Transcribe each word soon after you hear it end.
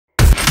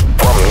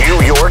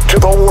word to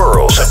the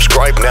world.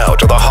 Subscribe now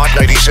to the Hot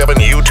 97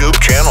 YouTube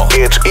channel.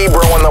 It's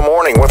Ebro in the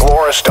Morning with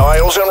Laura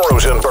Stiles and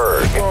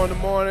Rosenberg. Ebro in the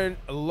Morning,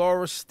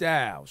 Laura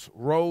Stiles,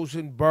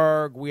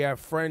 Rosenberg. We have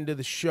friend of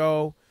the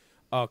show,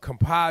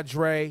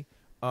 compadre,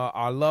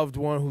 our loved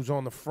one who's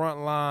on the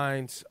front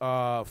lines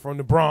from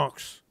the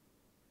Bronx,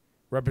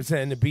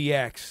 representing the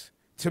BX.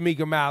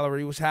 Tamika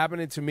Mallory. What's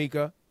happening,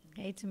 Tamika?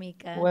 Hey,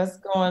 Tamika. What's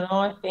going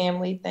on,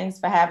 family? Thanks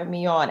for having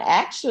me on.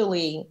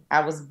 Actually,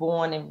 I was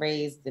born and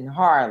raised in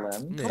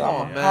Harlem. Yeah. So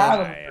I'm a man.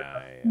 Harlem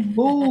girl.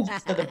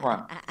 Moved to the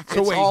Bronx.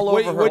 So It's wait, all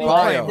what over do her you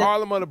claim, bio.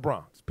 Harlem or the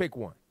Bronx? Pick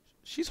one.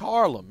 She's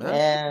Harlem, man.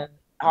 Yeah,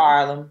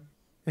 Harlem.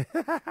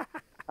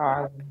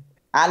 Harlem.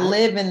 I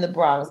live in the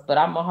Bronx, but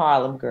I'm a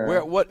Harlem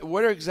girl.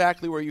 Where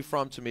exactly were you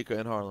from, Tamika,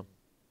 in Harlem?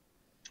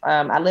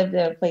 I lived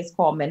in a place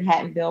called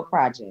Manhattanville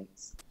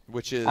Projects.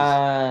 Which is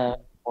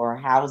Or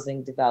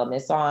housing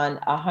development. It's on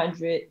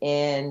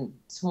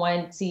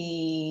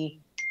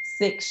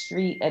 126th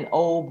Street and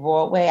Old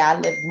Broadway. I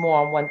lived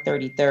more on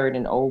 133rd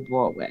and Old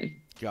Broadway.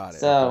 got it.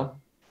 So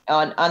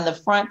on the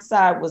front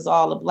side was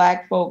all the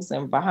black folks,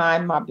 and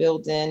behind my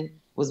building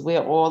was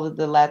where all of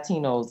the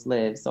Latinos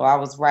lived. So I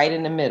was right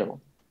in the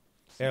middle.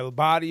 El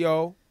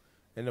Barrio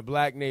in the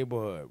black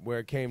neighborhood where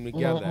it came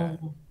together.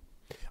 Yep.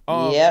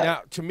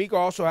 Now, Tamika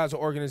also has an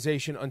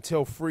organization,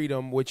 Until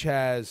Freedom, which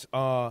has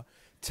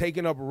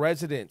taken up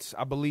residence.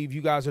 I believe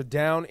you guys are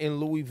down in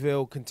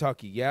Louisville,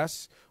 Kentucky,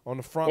 yes? On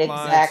the front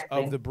lines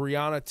of the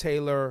Breonna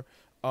Taylor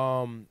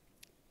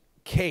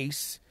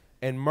case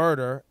and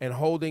murder, and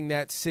holding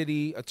that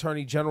city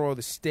attorney general of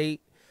the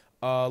state,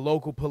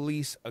 local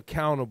police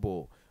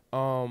accountable.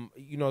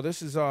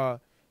 This is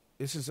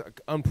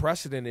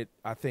unprecedented,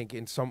 I think,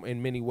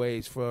 in many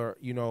ways for,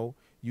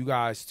 you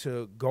guys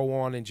to go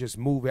on and just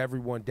move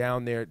everyone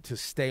down there to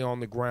stay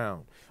on the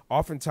ground.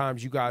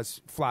 Oftentimes, you guys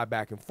fly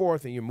back and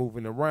forth and you're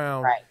moving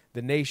around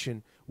the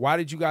nation. Why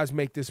did you guys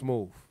make this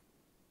move?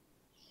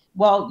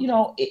 Well,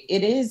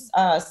 it is.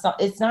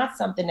 It's not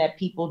something that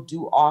people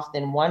do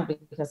often. One,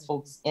 because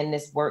folks in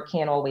this work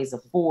can't always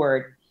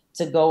afford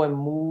to go and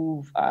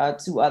move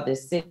to other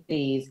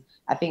cities.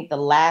 I think the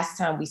last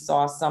time we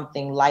saw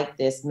something like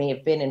this may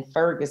have been in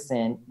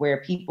Ferguson, where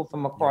people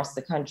from across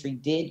the country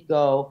did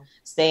go,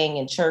 staying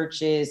in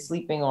churches,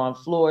 sleeping on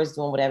floors,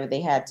 doing whatever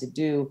they had to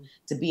do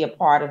to be a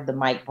part of the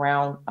Mike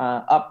Brown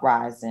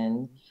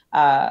uprising.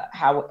 But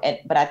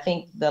I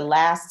think the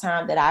last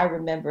time that I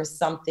remember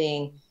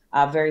something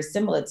very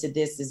similar to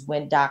this is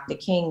when Dr.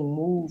 King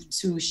moved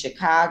to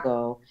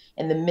Chicago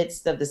in the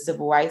midst of the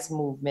civil rights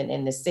movement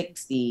in the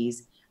 60s.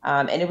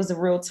 And it was a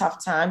real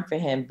tough time for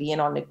him, being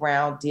on the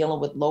ground, dealing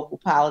with local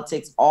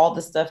politics, all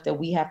the stuff that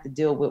we have to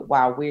deal with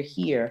while we're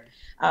here.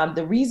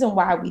 The reason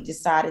why we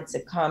decided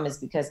to come is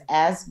because,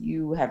 as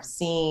you have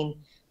seen,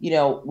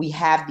 we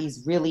have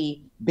these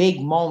really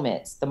big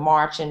moments. The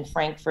march in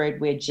Frankfurt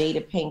where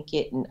Jada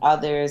Pinkett and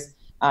others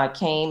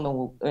came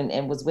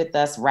and was with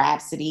us.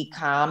 Rhapsody,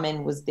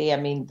 Common was there. I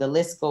mean, the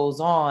list goes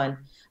on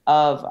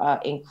of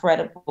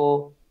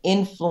incredible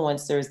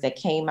influencers that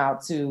came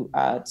out to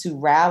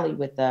rally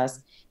with us.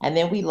 And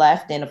then we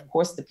left. And of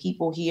course, the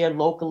people here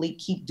locally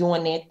keep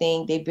doing their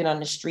thing. They've been on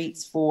the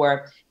streets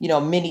for,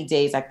 many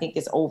days. I think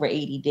it's over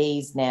 80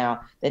 days now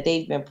that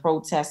they've been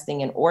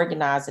protesting and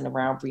organizing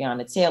around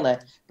Breonna Taylor.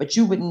 But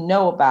you wouldn't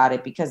know about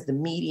it because the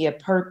media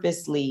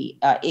purposely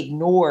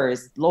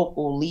ignores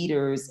local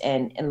leaders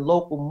and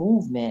local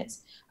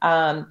movements.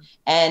 And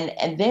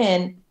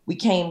then we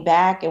came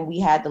back and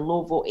we had the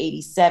Louisville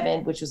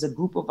 87, which was a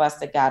group of us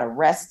that got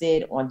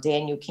arrested on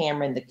Daniel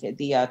Cameron,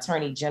 the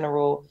attorney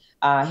general,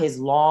 his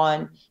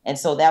lawn. And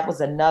so that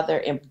was another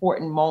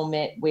important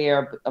moment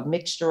where a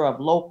mixture of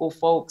local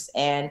folks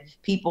and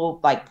people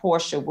like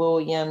Portia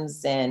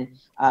Williams and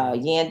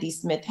Yandy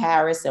Smith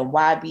Harris and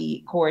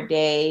YB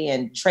Corday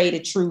and Trey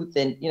the Truth,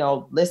 and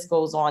list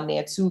goes on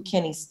there too.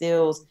 Kenny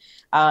Stills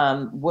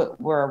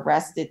were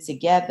arrested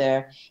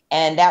together,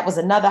 and that was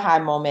another high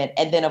moment.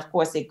 And then of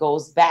course it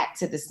goes back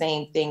to the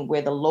same thing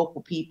where the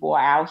local people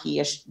are out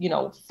here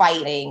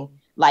fighting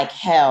like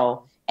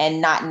hell and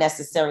not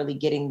necessarily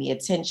getting the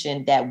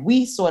attention that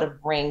we sort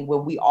of bring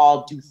when we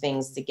all do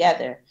things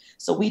together.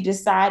 So we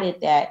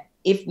decided that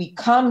if we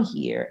come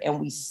here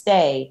and we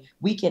stay,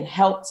 we can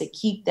help to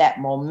keep that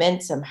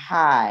momentum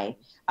high,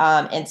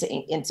 and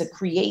to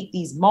create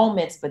these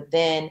moments, but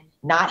then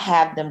not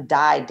have them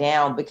die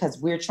down because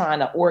we're trying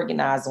to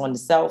organize on the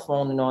cell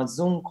phone and on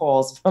Zoom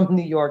calls from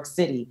New York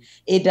City.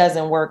 It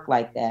doesn't work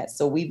like that.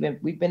 So we've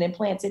been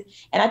implanted.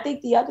 And I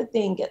think the other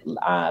thing,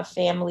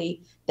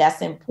 family,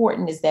 that's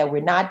important is that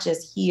we're not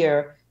just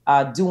here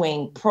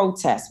doing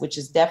protests, which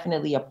is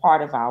definitely a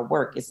part of our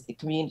work. It's the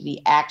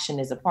community action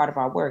is a part of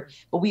our work,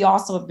 but we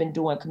also have been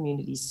doing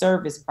community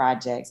service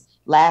projects.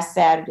 Last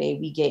Saturday,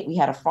 we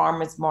had a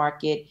farmers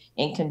market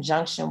in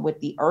conjunction with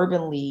the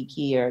Urban League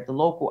here, the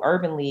local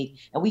Urban League,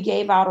 and we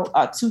gave out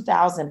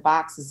 2,000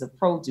 boxes of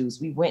produce.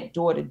 We went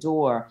door to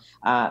door,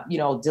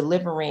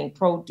 delivering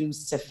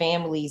produce to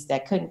families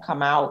that couldn't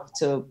come out,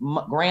 to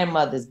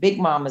grandmothers, big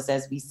mamas,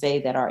 as we say,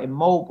 that are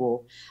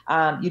immobile.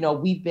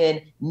 We've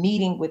been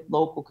meeting with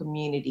local local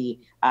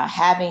community,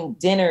 having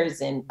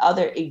dinners and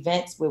other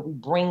events where we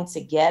bring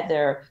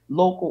together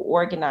local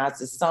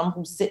organizers, some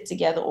who sit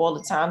together all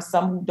the time,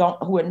 some who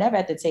don't, who are never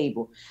at the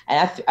table.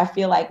 And I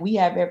feel like we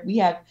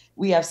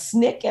have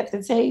Snick at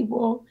the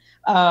table.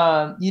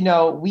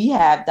 We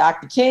have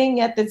Dr.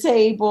 King at the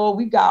table.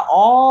 We've got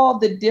all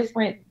the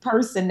different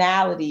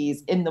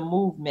personalities in the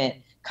movement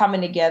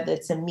coming together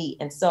to meet.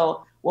 And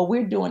so what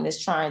we're doing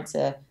is trying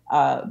to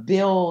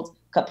build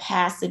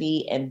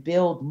capacity and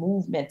build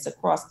movements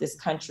across this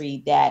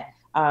country that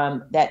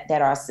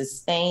are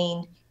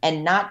sustained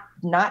and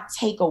not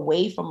take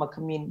away from a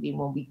community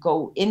when we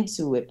go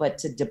into it, but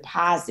to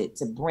deposit,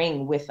 to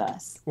bring with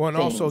us. Well, and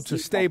also to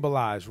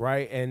stabilize,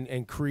 right,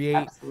 and create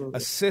Absolutely. a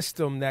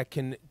system that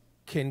can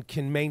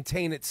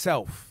maintain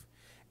itself,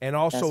 and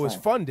also is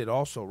funded,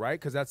 also, right?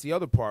 Because that's the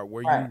other part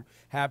where you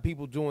have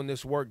people doing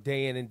this work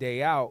day in and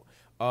day out.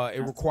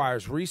 It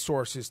requires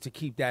resources to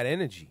keep that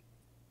energy.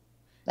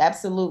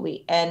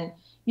 Absolutely. And,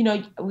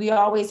 we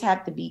always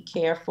have to be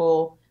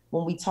careful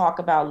when we talk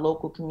about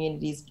local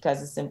communities,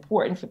 because it's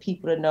important for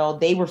people to know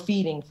they were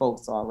feeding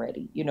folks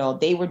already.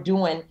 They were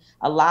doing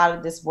a lot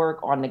of this work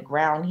on the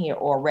ground here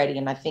already.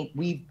 And I think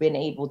we've been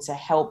able to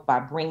help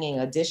by bringing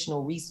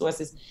additional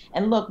resources.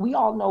 And look, we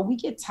all know we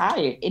get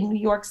tired in New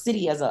York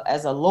City as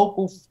a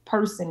local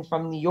person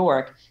from New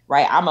York,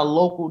 right? I'm a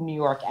local New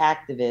York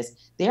activist.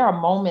 There are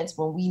moments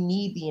when we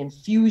need the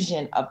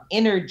infusion of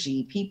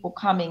energy, people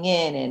coming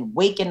in and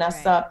waking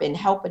us up and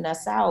helping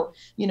us out.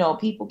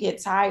 People get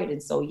tired.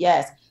 And so,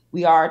 yes,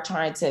 we are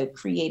trying to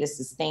create a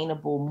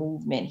sustainable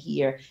movement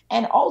here.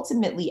 And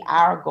ultimately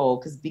our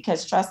goal,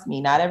 because trust me,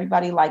 not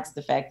everybody likes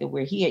the fact that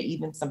we're here,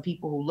 even some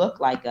people who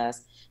look like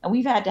us. And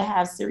we've had to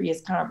have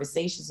serious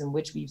conversations in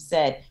which we've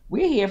said,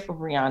 we're here for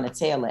Breonna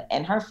Taylor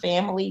and her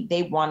family.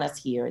 They want us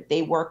here.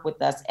 They work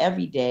with us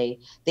every day.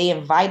 They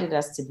invited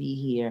us to be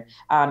here.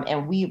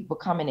 And we've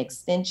become an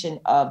extension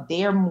of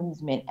their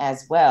movement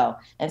as well.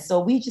 And so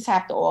we just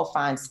have to all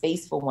find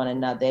space for one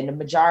another. And the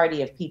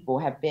majority of people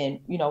have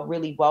been,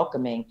 really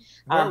welcoming.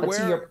 But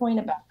to your point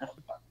about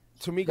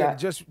Tamika,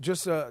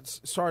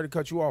 just sorry to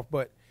cut you off,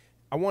 but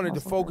I wanted to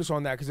focus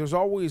on that because there's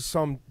always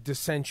some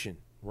dissension,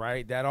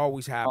 right? That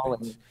always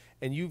happens.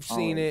 And you've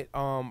seen it.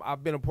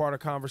 I've been a part of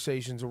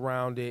conversations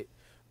around it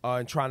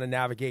and trying to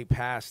navigate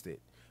past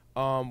it.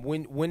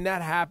 When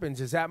that happens,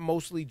 is that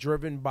mostly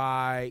driven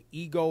by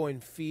ego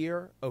and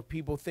fear of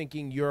people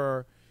thinking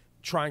you're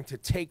trying to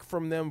take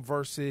from them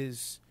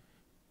versus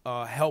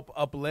help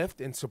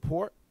uplift and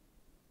support?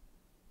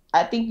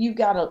 I think you've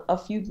got a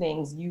few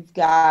things. You've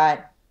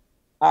got,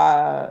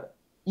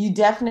 you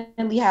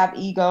definitely have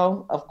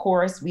ego, of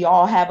course. We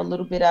all have a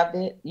little bit of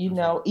it.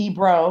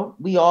 Ebro,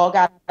 we all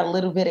got a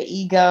little bit of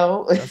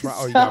ego. That's right.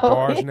 Oh, you got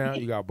bars now?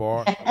 You got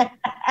bars?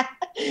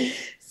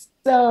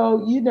 So,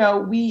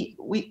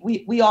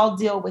 we all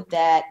deal with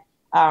that.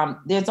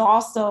 There's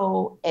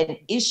also an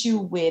issue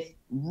with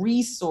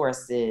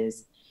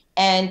resources.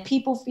 And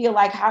people feel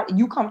like, how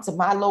you come to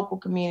my local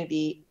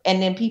community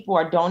and then people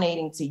are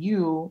donating to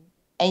you.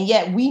 And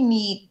yet we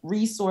need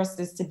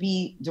resources to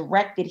be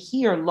directed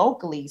here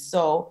locally.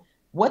 So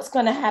what's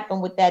going to happen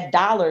with that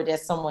dollar that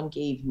someone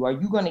gave you? Are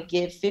you going to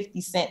give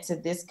 50 cents to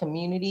this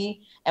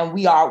community? And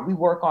we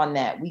work on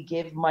that. We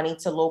give money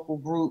to local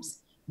groups.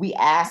 We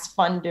ask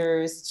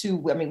funders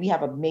we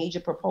have a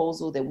major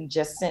proposal that we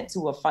just sent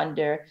to a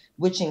funder,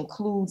 which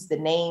includes the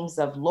names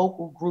of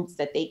local groups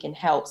that they can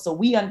help. So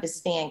we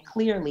understand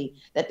clearly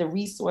that the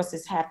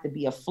resources have to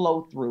be a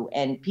flow through,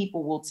 and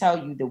people will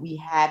tell you that we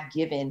have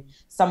given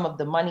some of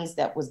the monies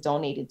that was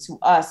donated to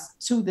us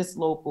to this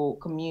local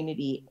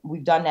community.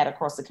 We've done that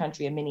across the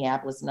country in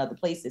Minneapolis and other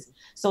places.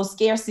 So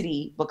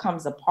scarcity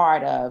becomes a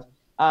part of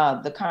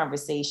the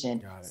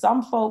conversation.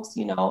 Some folks,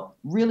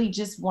 really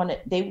just want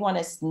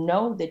to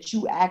know that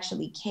you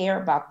actually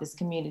care about this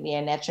community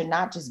and that you're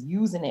not just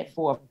using it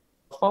for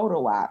a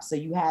photo op. So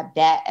you have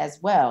that as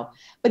well.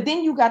 But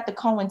then you got the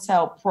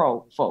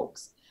COINTELPRO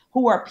folks,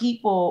 who are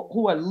people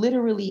who are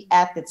literally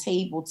at the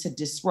table to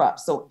disrupt.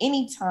 So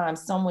anytime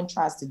someone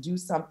tries to do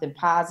something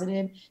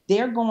positive,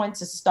 they're going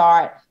to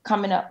start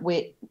coming up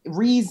with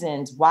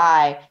reasons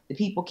why the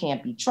people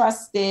can't be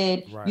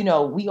trusted. Right.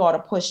 We ought to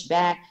push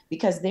back,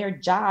 because their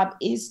job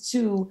is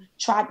to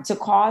try to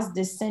cause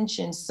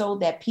dissension so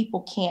that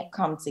people can't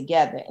come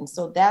together. And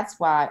so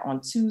that's why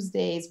on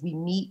Tuesdays we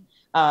meet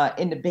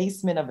in the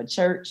basement of a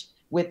church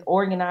with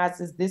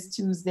organizers. This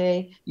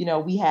Tuesday,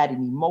 we had an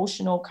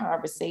emotional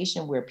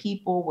conversation where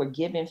people were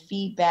giving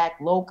feedback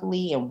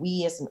locally, and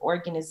we as an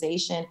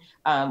organization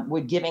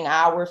were giving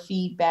our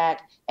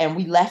feedback, and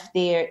we left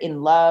there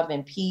in love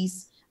and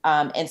peace.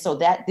 And so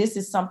that this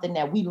is something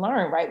that we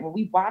learned, right? When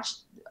we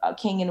watched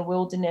King in the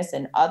Wilderness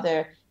and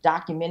other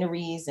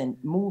documentaries and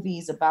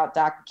movies about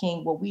Dr.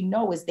 King, what we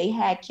know is they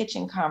had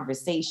kitchen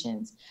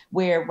conversations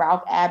where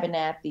Ralph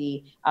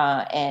Abernathy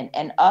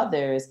and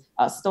others,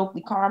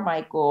 Stokely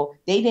Carmichael,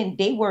 they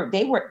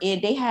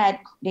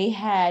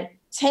had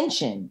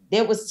tension.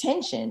 There was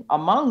tension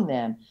among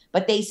them,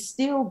 but they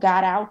still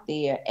got out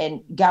there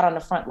and got on the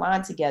front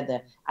line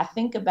together. I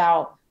think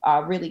about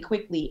really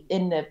quickly,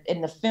 in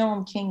the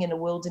film King in the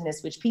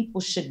Wilderness, which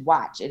people should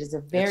watch. It is a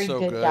very so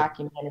good good.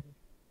 documentary.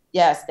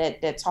 Yes,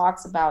 that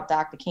talks about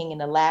Dr. King in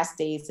the last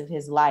days of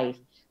his life,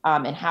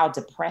 and how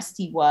depressed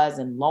he was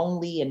and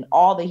lonely and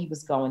all that he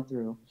was going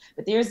through.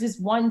 But there's this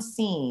one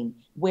scene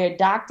where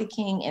Dr.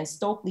 King and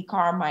Stokely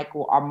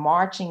Carmichael are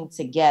marching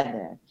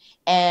together.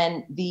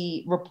 And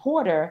the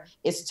reporter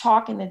is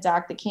talking to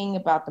Dr. King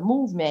about the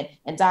movement.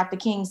 And Dr.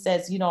 King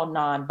says,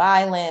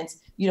 nonviolence,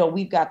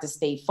 we've got to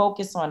stay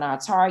focused on our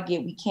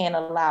target. We can't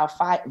allow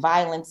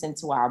violence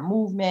into our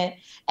movement.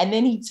 And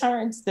then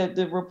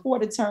the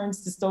reporter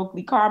turns to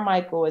Stokely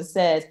Carmichael and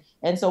says,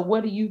 and so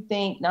what do you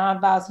think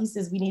nonviolence? He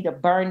says, we need to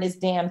burn this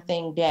damn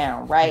thing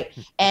down, right?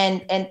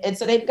 and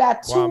so they've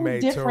got two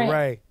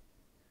different.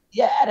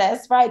 Yeah,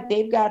 that's right.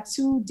 They've got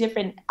two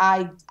different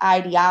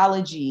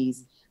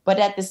ideologies, but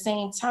at the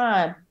same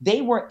time, they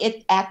were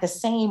at the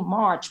same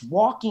march,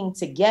 walking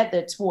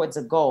together towards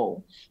a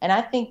goal. And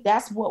I think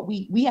that's what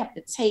we have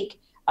to take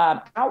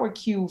our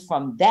cue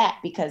from that,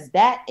 because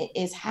that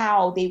is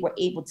how they were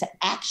able to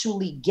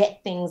actually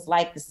get things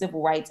like the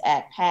Civil Rights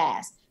Act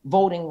passed,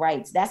 voting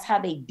rights. That's how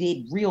they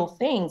did real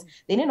things.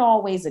 They didn't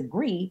always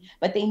agree,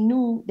 but they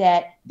knew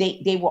that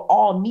they were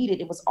all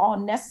needed. It was all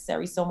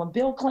necessary. So when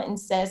Bill Clinton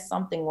says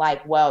something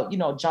like, well,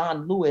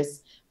 John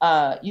Lewis,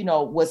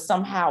 was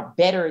somehow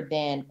better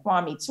than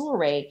Kwame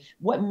Ture,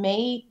 what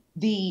made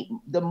the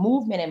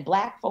movement and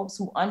Black folks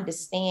who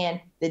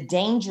understand the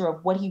danger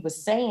of what he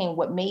was saying,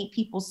 what made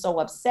people so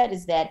upset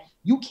is that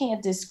you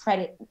can't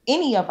discredit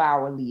any of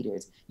our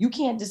leaders. You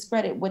can't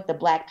discredit what the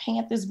Black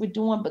Panthers were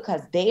doing,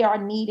 because they are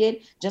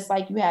needed. Just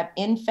like you have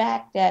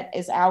InFact that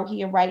is out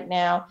here right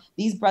now.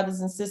 These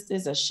brothers and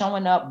sisters are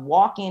showing up,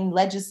 walking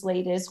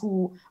legislators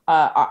who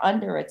are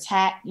under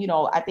attack.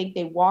 I think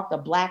they walked a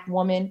Black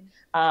woman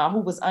who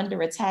was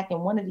under attack in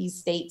one of these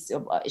states.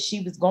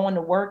 She was going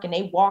to work, and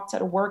they walked her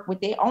to work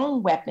with their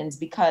own weapons,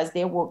 because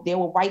there were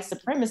white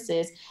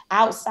supremacists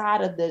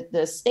outside of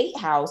the state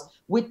house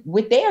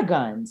with their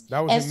guns.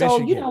 That was and in so,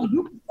 Michigan.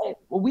 you can say,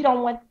 well, we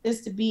don't want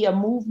this to be a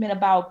movement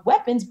about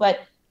weapons,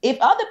 but if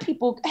other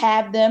people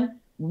have them,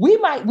 we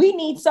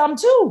need some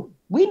too.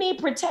 We need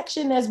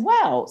protection as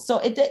well. So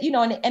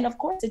and of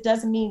course it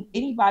doesn't mean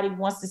anybody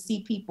wants to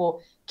see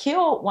people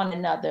kill one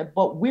another,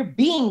 but we're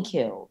being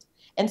killed.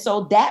 And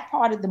so that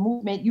part of the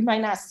movement, you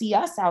might not see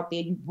us out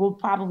there. You will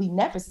probably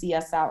never see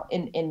us out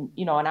in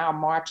our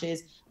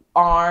marches,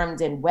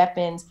 armed and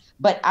weapons.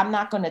 But I'm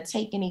not going to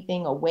take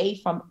anything away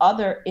from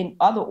other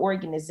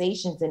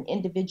organizations and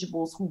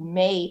individuals who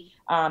may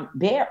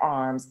bear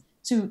arms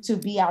to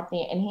be out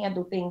there and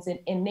handle things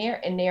in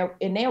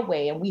their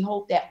way. And we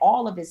hope that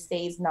all of it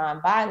stays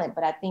nonviolent.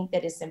 But I think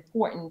that it's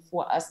important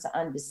for us to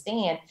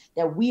understand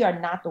that we are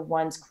not the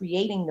ones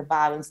creating the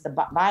violence. The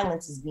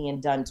violence is being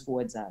done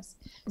towards us.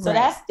 So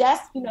Right.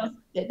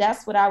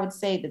 that's what I would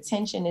say. The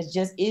tension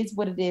is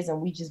what it is,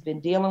 and we just been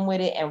dealing with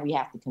it, and we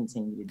have to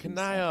continue to do Can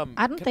so.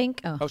 I don't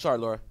think. Oh, sorry,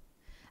 Laura.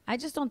 I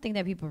just don't think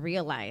that people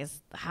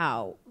realize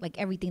how, like,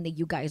 everything that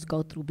you guys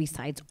go through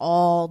besides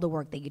all the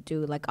work that you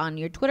do. Like, on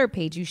your Twitter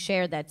page, you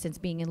share that since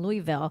being in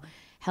Louisville,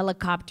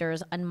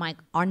 helicopters,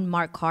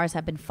 unmarked cars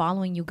have been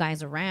following you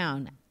guys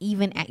around,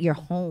 even at your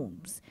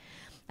homes.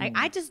 Like,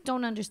 I just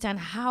don't understand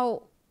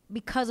how,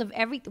 because of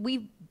everything,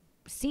 we've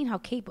seen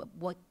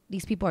what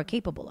these people are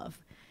capable of.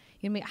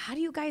 You know what I mean? How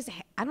do you guys,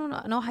 I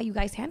don't know how you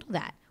guys handle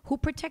that. Who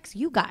protects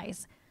you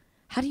guys?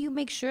 How do you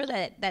make sure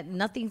that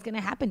nothing's going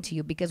to happen to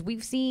you? Because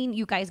we've seen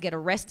you guys get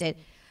arrested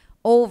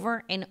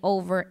over and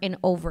over and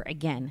over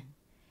again.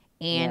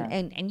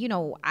 And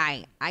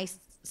I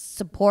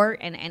support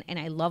and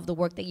I love the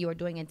work that you are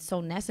doing. It's so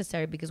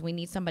necessary because we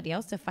need somebody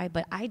else to fight.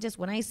 But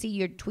when I see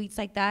your tweets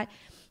like that,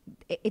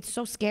 it's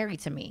so scary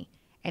to me.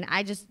 And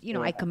I just,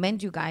 I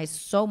commend you guys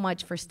so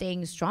much for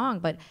staying strong.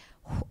 But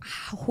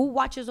who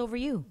watches over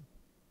you?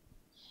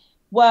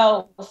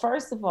 Well,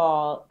 first of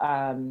all,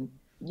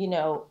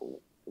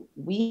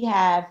 we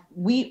have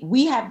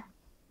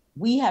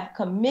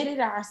committed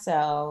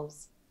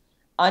ourselves,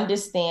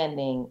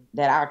 understanding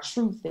that our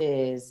truth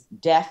is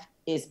death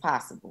is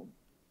possible,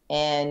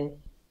 and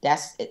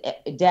that's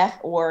death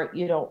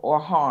or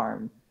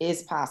harm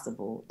is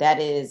possible.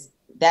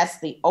 That's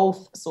the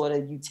oath sort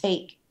of you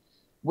take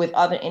with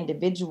other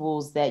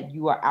individuals that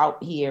you are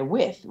out here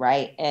with,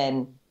 right?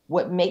 And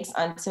what makes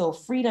Until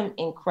Freedom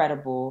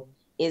incredible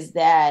is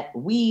that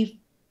we've,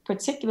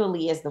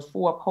 particularly as the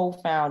four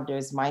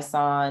co-founders, my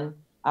son,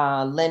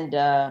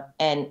 Linda,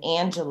 and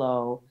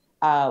Angelo,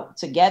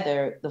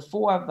 together, the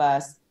four of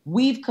us,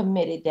 we've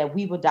committed that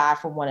we will die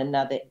for one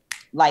another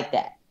like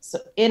that. So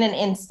in an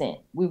instant,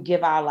 we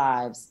give our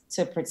lives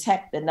to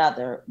protect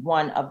another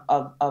one of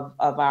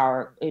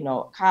our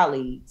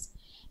colleagues.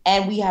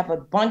 And we have a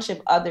bunch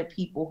of other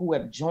people who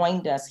have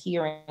joined us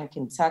here in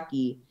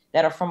Kentucky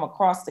that are from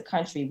across the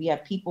country. We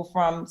have people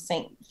from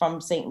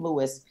St.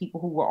 Louis,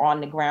 people who were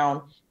on the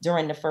ground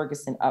during the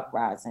Ferguson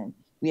uprising.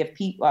 We have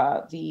people,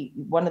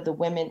 one of the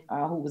women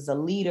who was a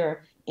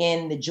leader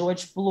in the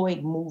George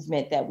Floyd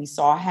movement that we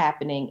saw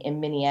happening in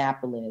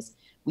Minneapolis.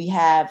 We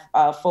have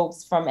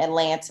folks from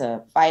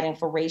Atlanta fighting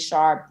for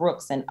Rayshard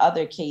Brooks and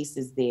other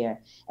cases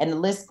there. And the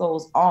list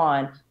goes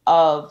on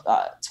of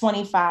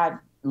 25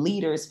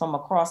 leaders from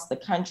across the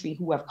country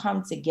who have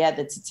come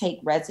together to take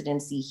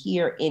residency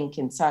here in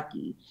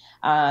Kentucky.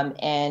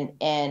 And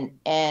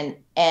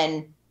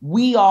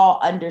we all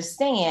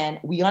understand,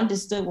 we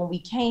understood when we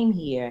came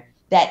here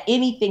that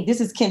anything,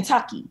 this is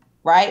Kentucky,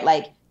 right?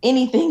 Like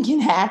anything can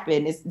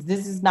happen. This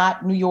is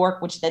not New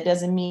York, which that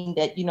doesn't mean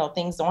that,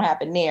 things don't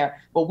happen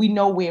there, but we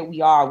know where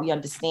we are. We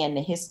understand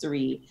the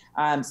history.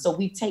 So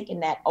we've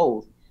taken that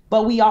oath,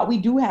 but we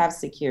do have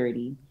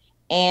security.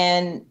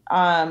 And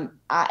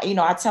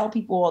I tell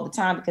people all the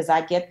time, because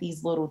I get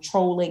these little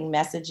trolling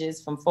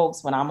messages from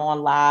folks when I'm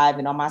on live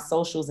and on my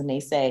socials, and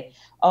they say,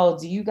 "Oh,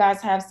 do you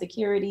guys have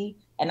security?"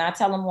 And I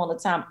tell them all the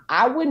time,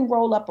 I wouldn't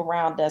roll up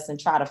around us and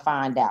try to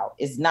find out.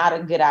 It's not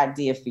a good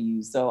idea for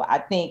you. So I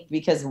think,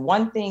 because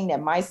one thing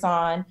that my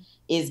son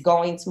is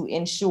going to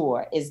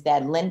ensure is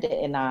that Linda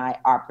and I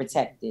are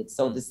protected.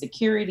 So the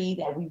security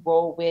that we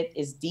roll with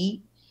is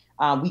deep.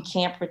 We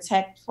can't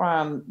protect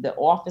from the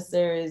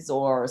officers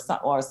or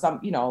some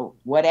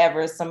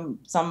whatever, some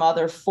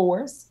other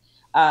force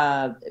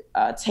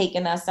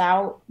taking us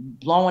out,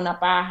 blowing up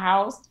our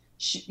house.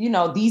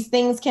 These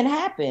things can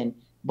happen,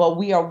 but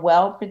we are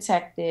well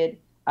protected.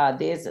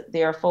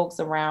 There are folks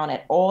around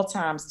at all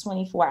times,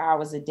 24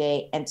 hours a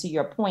day. And to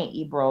your point,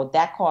 Ebro,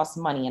 that costs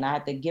money. And I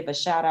have to give a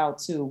shout out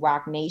to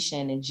Rock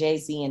Nation and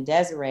Jay-Z and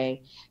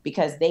Desiree,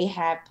 because they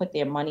have put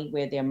their money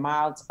where their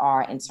mouths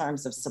are in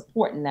terms of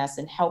supporting us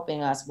and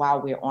helping us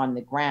while we're on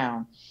the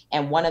ground.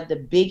 And one of the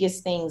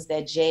biggest things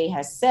that Jay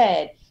has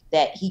said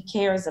that he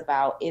cares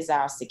about is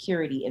our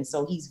security. And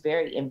so he's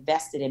very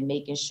invested in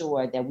making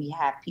sure that we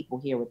have people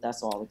here with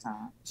us all the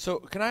time. So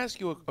can I ask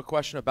you a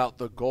question about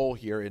the goal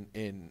here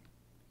in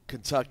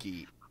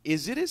Kentucky?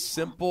 Is it as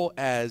simple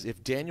as,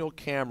 if Daniel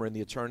Cameron, the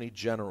Attorney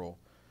General,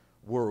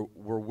 were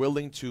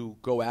willing to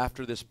go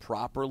after this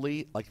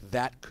properly, like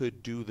that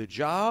could do the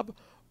job?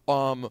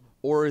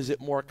 Or is it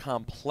more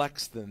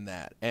complex than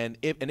that? And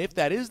if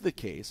that is the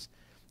case,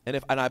 and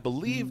I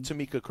believe,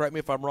 Tamika, correct me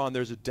if I'm wrong,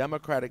 there's a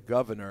Democratic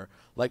governor.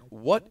 Like,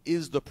 what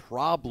is the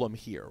problem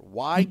here?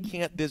 Why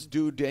can't this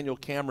dude, Daniel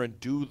Cameron,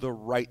 do the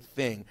right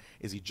thing?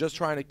 Is he just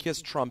trying to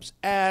kiss Trump's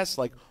ass?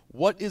 Like,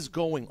 what is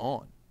going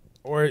on?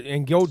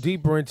 And go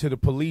deeper into the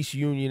police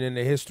union and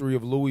the history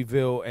of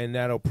Louisville and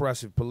that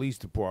oppressive police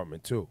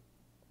department too.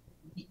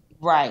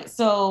 Right.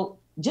 So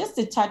just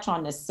to touch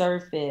on the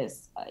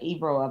surface,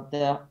 Ebro,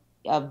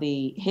 of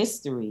the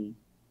history,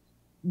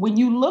 when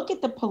you look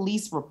at the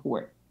police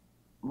report,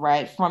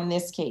 right, from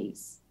this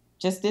case,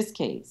 just this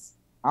case,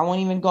 I won't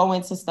even go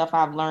into stuff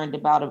I've learned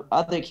about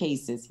other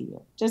cases here,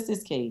 just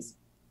this case.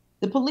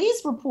 The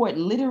police report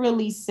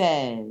literally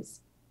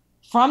says,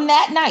 from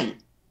that night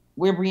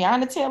where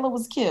Breonna Taylor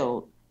was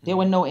killed, there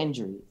were no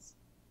injuries.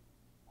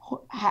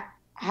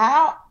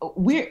 How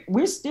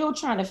we're still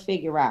trying to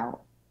figure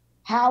out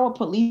how a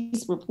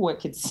police report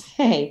could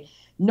say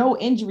no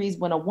injuries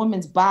when a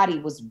woman's body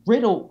was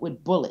riddled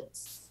with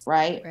bullets,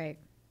 right? Right.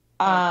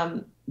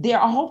 There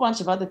are a whole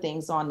bunch of other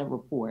things on the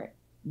report.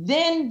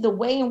 Then the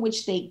way in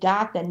which they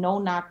got the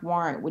no-knock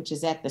warrant, which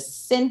is at the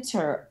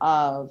center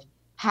of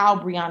how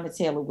Breonna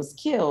Taylor was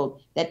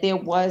killed, that there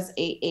was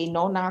a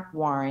no-knock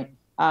warrant,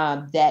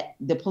 that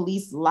the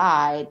police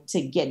lied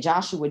to get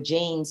Joshua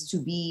James, to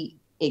be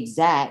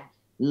exact,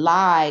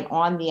 lied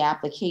on the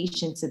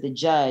application to the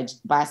judge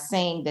by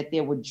saying that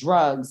there were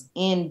drugs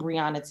in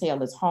Breonna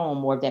Taylor's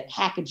home, or that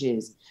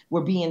packages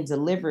were being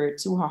delivered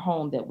to her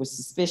home that were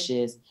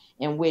suspicious,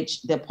 in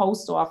which the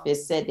post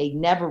office said they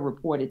never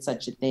reported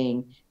such a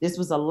thing. This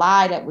was a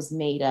lie that was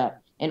made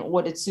up in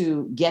order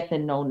to get the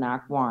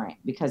no-knock warrant,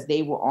 because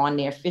they were on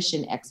their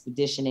fishing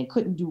expedition and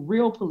couldn't do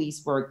real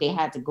police work. They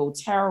had to go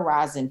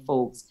terrorizing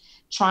folks,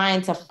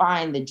 trying to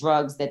find the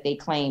drugs that they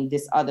claimed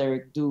this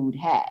other dude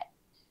had.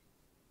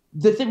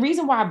 The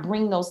reason why I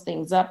bring those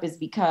things up is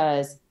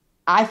because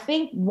I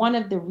think one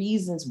of the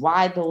reasons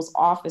why those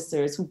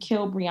officers who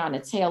killed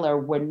Breonna Taylor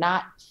were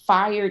not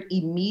fired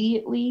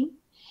immediately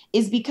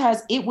is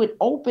because it would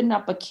open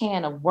up a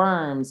can of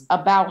worms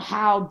about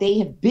how they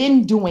have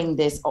been doing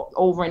this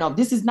over and over.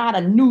 This is not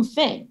a new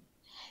thing.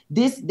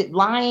 This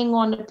lying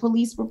on the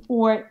police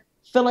report,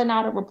 filling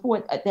out a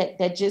report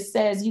that just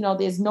says,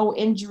 there's no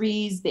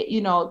injuries,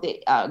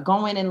 that,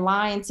 going and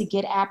lying to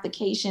get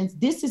applications.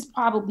 This is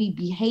probably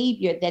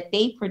behavior that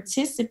they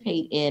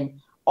participate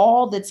in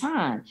all the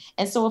time.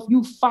 And so if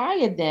you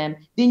fire them,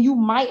 then you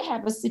might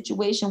have a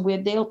situation where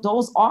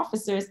those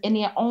officers in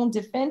their own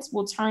defense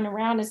will turn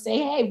around and say,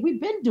 hey,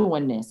 we've been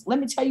doing this. Let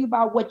me tell you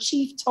about what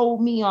Chief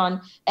told me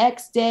on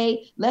X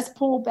day. Let's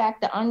pull back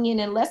the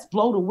onion and let's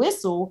blow the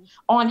whistle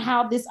on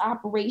how this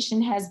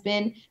operation has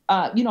been,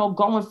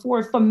 going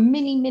forward for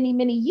many, many,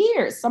 many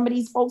years. Some of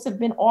these folks have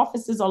been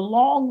officers a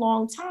long,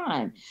 long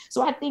time.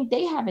 So I think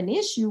they have an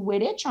issue where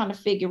they're trying to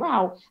figure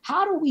out,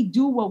 how do we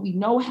do what we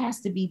know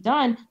has to be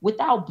done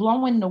without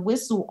blowing the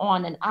whistle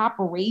on an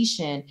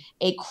operation,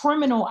 a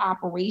criminal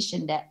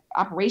operation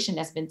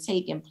that's been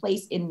taking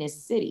place in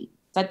this city.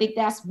 So I think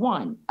that's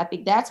one. I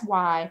think that's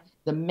why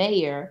the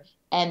mayor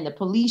and the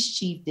police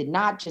chief did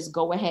not just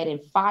go ahead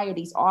and fire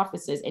these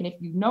officers. And if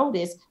you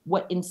notice,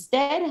 what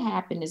instead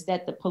happened is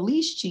that the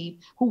police chief,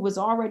 who was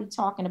already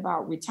talking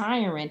about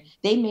retiring,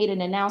 they made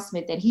an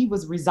announcement that he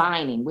was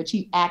resigning, which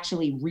he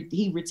actually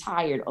he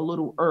retired a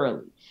little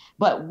early.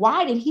 But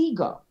why did he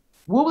go?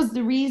 What was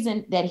the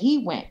reason that he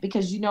went?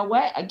 Because you know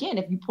what? Again,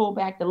 if you pull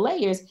back the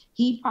layers,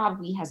 he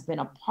probably has been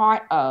a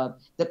part of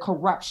the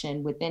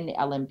corruption within the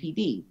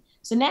LMPD.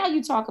 So now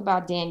you talk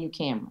about Daniel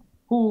Cameron,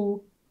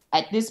 who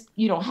at this,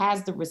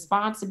 has the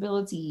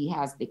responsibility, he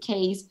has the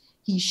case,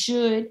 he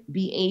should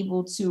be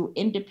able to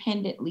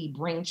independently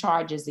bring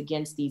charges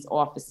against these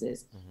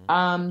officers.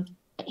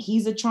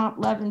 He's a Trump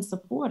Levin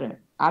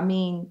supporter. I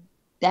mean,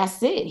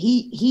 that's it.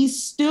 He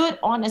stood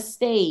on a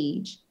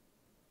stage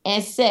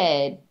and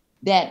said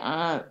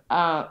that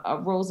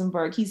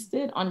Rosenberg, he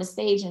stood on the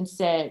stage and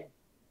said,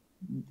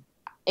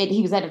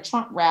 he was at a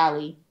Trump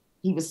rally,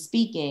 he was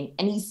speaking,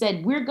 and he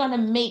said, we're going to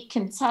make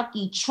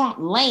Kentucky Trump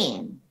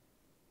land.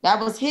 That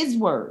was his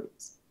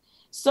words.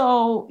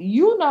 So,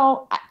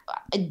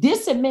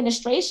 this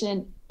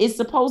administration is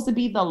supposed to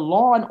be the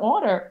law and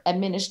order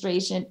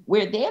administration,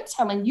 where they're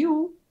telling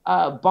you,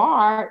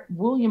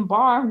 William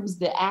Barr, who's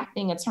the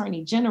acting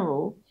attorney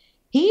general,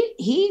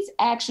 he's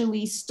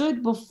actually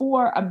stood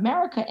before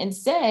America and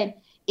said,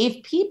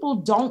 if people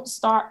don't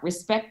start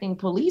respecting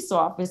police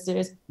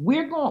officers,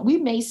 we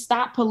may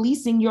stop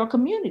policing your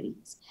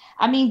communities.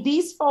 I mean,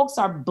 these folks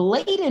are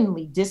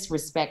blatantly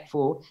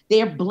disrespectful.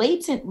 They're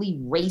blatantly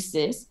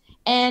racist.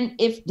 And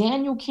if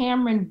Daniel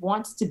Cameron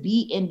wants to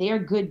be in their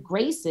good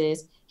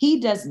graces, he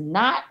does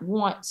not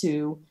want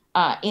to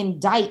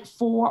indict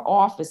 4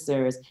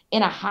 officers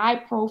in a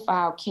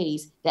high-profile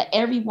case that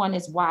everyone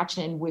is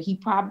watching, where he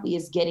probably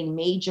is getting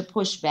major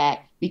pushback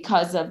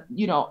because of,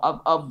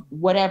 of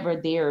whatever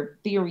their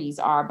theories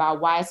are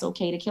about why it's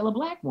okay to kill a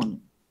Black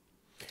woman.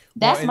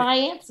 That's my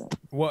answer.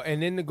 Well,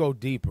 and then to go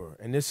deeper,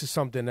 and this is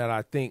something that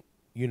I think,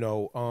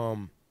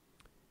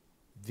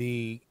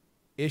 the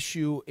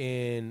issue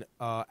in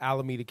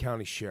Alameda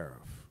County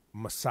Sheriff,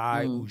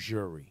 Masai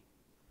Ujiri,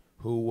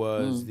 who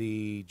was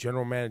the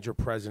general manager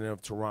president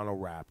of Toronto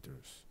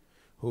Raptors,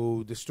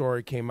 who the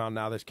story came out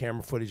now, there's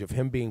camera footage of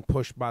him being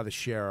pushed by the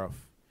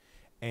sheriff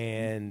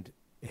and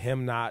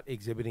him not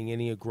exhibiting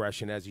any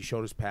aggression as he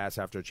showed his pass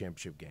after a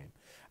championship game.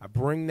 I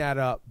bring that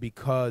up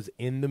because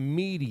in the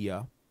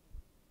media,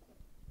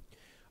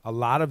 a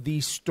lot of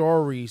these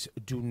stories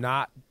do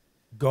not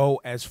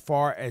go as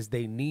far as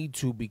they need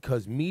to,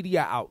 because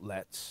media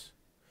outlets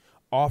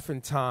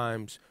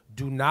oftentimes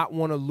do not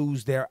want to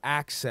lose their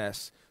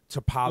access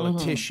to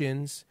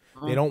politicians.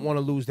 They don't want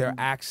to lose their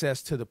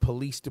access to the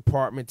police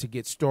department to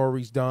get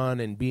stories done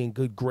and be in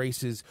good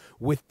graces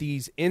with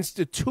these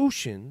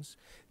institutions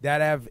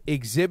that have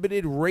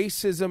exhibited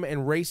racism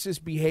and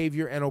racist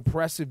behavior and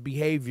oppressive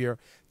behavior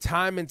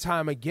time and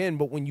time again.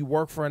 But when you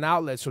work for an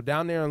outlet, so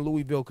down there in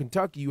Louisville,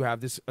 Kentucky, you have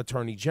this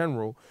attorney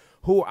general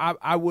who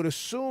I would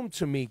assume,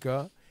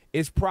 Tamika,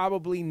 is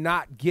probably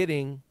not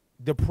getting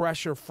the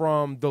pressure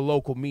from the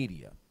local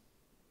media.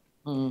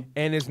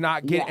 And is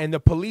not getting, and the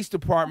police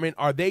department,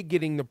 are they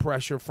getting the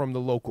pressure from the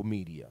local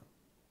media?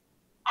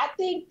 I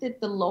think that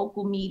the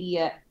local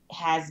media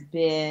has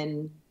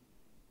been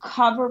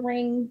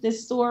covering the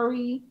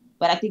story,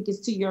 but I think it's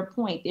to your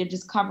point, they're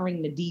just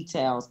covering the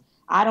details.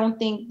 I don't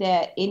think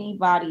that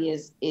anybody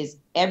is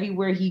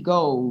everywhere he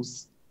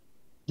goes,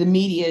 the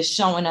media is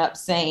showing up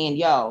saying,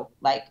 yo,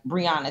 like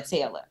Breonna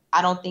Taylor.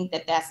 I don't think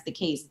that that's the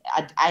case.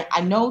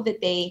 I know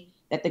that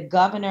the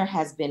governor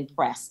has been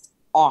pressed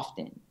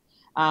often.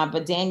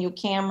 But Daniel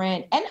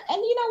Cameron, and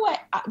you know what?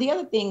 The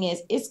other thing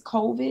is, it's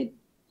COVID.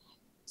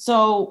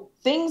 So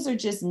things are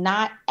just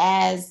not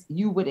as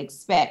you would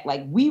expect.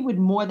 Like, we would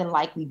more than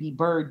likely be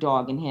bird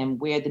dogging him,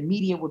 where the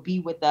media would be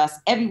with us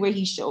everywhere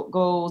he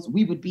goes,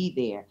 we would be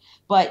there.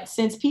 But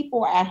since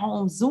people are at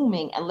home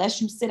Zooming,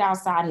 unless you sit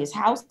outside his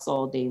house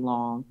all day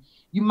long,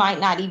 you might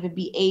not even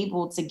be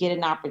able to get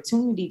an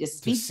opportunity to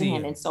speak to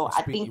him. And so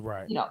I think,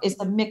 it's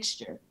a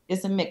mixture.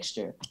 It's a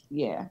mixture.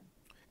 Yeah.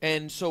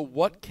 And so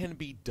what can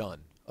be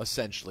done,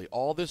 essentially?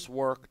 All this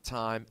work,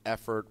 time,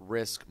 effort,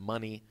 risk,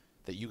 money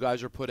that you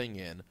guys are putting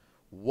in,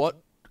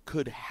 what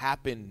could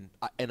happen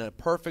in a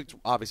perfect,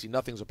 obviously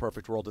nothing's a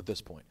perfect world at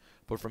this point,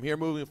 but from here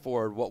moving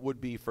forward, what would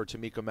be for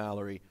Tamika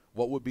Mallory,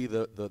 what would be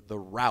the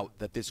route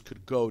that this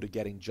could go to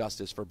getting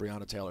justice for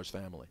Breonna Taylor's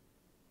family?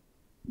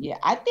 Yeah,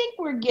 I think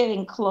we're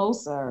getting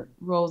closer,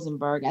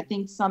 Rosenberg. I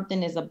think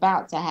something is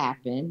about to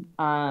happen.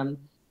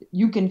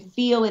 You can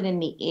feel it in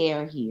the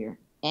air here.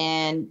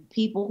 And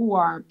people who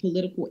are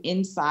political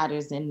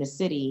insiders in the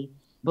city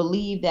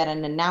believe that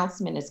an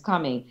announcement is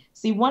coming.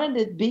 See, one of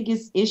the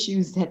biggest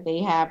issues that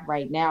they have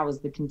right now is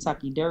the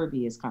Kentucky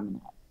Derby is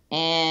coming up.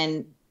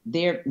 And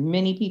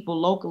many people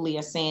locally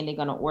are saying they're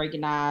going to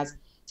organize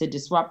to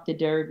disrupt the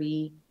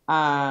Derby.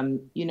 I've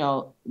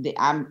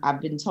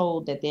been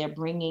told that they're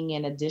bringing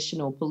in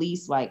additional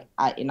police.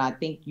 And I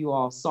think you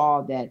all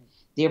saw that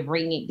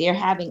they're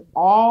having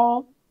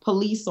all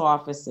police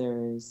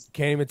officers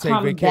can't even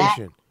take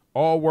vacation.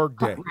 All work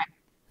day.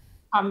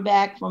 Come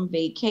back from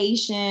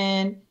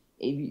vacation.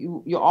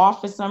 If you're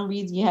off for some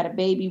reason, you had a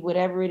baby,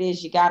 whatever it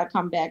is, you got to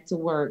come back to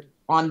work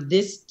on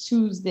this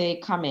Tuesday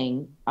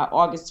coming,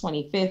 August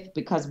 25th,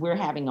 because we're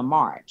having a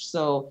march.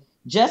 So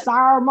just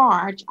our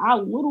march, our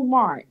little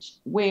march,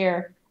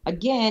 where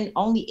again,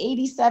 only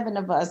 87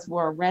 of us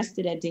were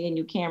arrested at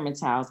Daniel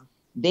Cameron's house.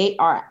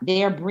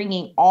 They're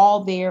bringing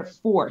all their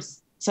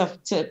force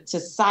to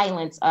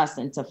silence us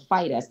and to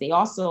fight us. They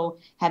also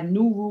have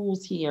new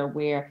rules here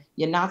where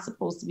you're not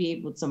supposed to be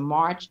able to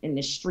march in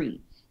the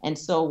street. And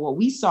so what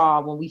we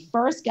saw when we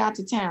first got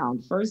to town,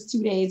 the first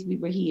 2 days we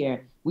were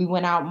here, we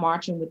went out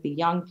marching with the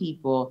young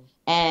people,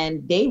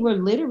 and they were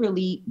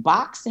literally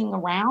boxing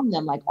around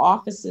them, like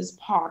officers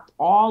parked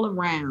all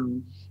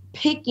around,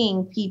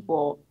 picking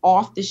people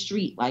off the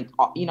street, like,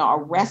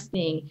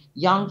 arresting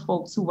young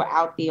folks who were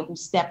out there who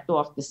stepped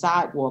off the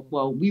sidewalk.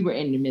 Well, we were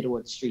in the middle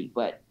of the street,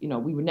 but,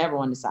 we were never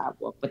on the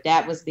sidewalk, but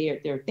that was their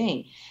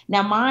thing.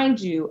 Now, mind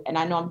you, and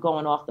I know I'm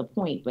going off the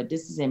point, but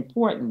this is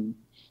important.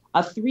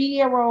 A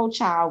 3-year-old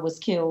child was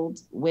killed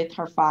with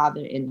her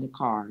father in the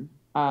car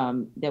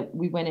that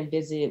we went and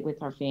visited with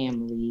her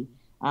family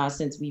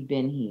since we've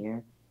been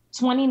here.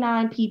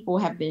 29 people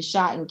have been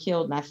shot and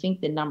killed, and I think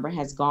the number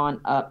has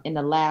gone up in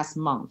the last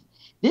month.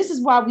 This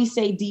is why we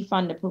say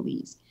defund the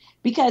police,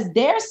 because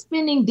they're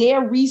spending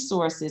their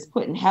resources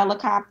putting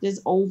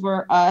helicopters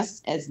over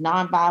us as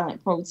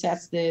nonviolent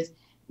protesters,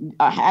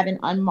 having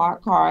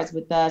unmarked cars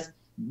with us,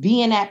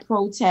 being at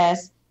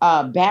protests,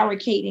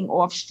 barricading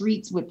off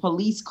streets with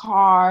police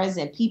cars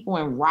and people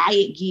in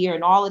riot gear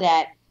and all of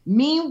that.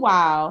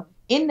 Meanwhile,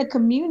 in the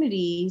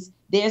communities,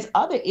 there's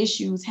other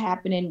issues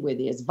happening where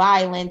there's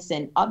violence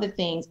and other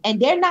things, and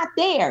they're not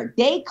there.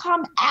 They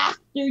come after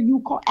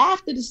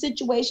after the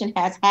situation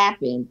has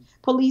happened.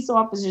 Police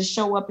officers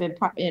show up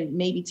and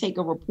maybe take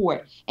a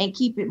report and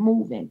keep it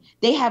moving.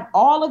 They have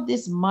all of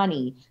this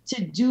money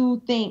to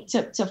do things,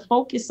 to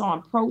focus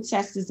on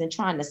protesters and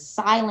trying to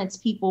silence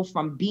people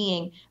from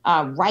being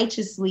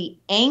righteously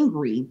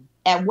angry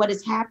at what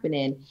is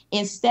happening,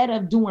 instead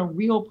of doing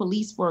real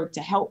police work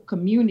to help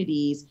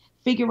communities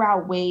figure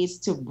out ways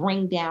to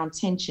bring down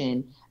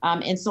tension.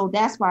 And so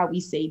that's why we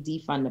say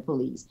defund the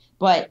police.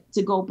 But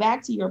to go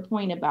back to your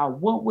point about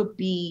what would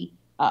be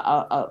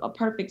a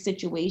perfect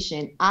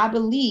situation, I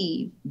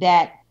think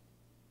that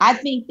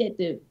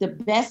the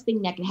best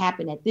thing that can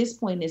happen at this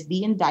point is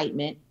the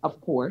indictment, of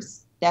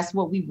course. That's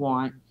what we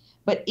want.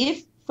 But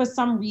if for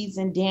some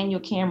reason Daniel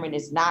Cameron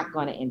is not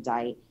going to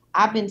indict,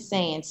 I've been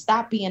saying,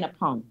 stop being a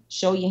punk.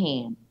 Show your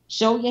hand.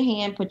 Show your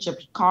hand, put your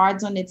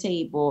cards on the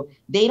table.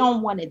 They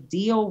don't want to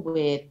deal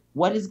with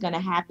what is going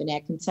to happen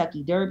at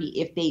Kentucky Derby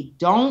if they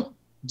don't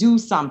do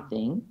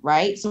something,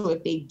 right? So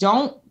if they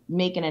don't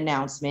make an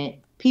announcement,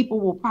 people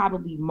will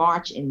probably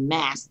march in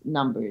mass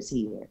numbers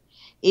here.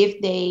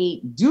 If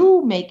they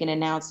do make an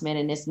announcement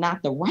and it's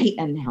not the right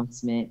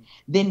announcement,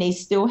 then they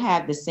still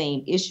have the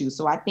same issue.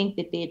 So I think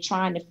that they're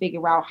trying to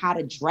figure out how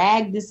to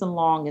drag this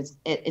along as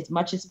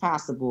much as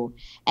possible.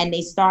 And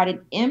they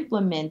started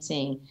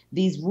implementing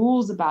these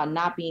rules about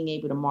not being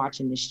able to march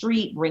in the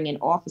street, bringing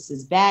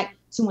officers back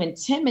to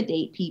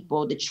intimidate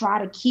people, to try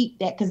to keep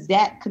that, because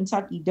that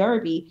Kentucky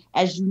Derby,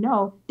 as you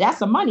know,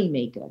 that's a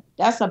moneymaker.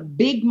 That's a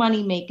big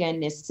moneymaker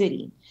in this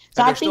city.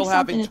 So and they're I think still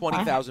having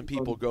 20,000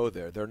 people go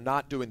there. They're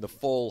not doing the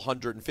full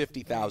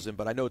 150,000,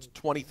 but I know it's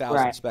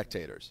 20,000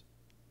 spectators.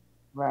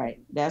 Right.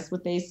 That's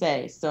what they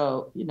say.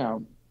 So, it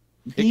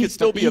could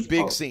still be a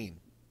big scene.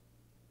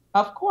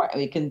 Of course.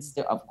 It can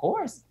still, of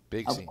course.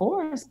 Big scene. Of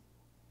course.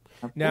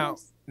 Now,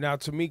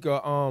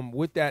 Tamika,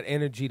 with that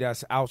energy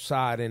that's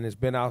outside and has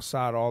been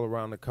outside all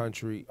around the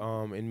country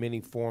in many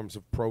forms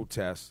of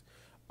protest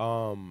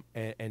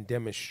and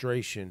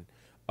demonstration,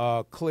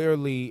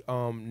 clearly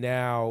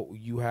now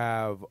you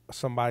have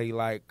somebody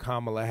like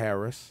Kamala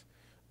Harris,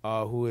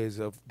 who is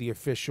the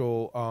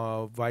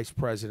official vice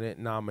president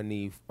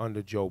nominee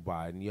under Joe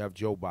Biden. You have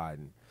Joe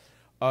Biden.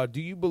 Do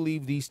you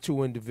believe these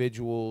two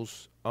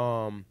individuals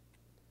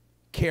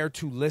care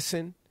to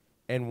listen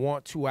and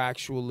want to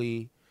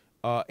actually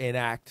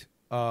enact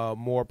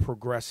more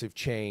progressive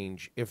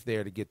change if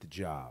they're to get the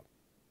job?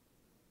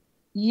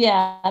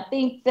 Yeah, I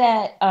think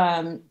that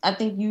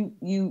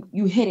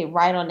you hit it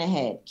right on the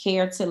head.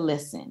 Care to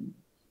listen.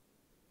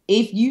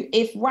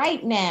 If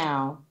right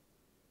now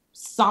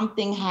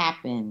something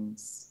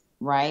happens,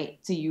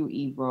 right, to you,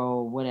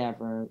 Ebro,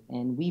 whatever,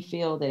 and we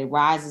feel that it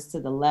rises to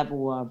the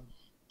level of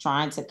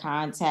trying to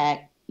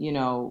contact,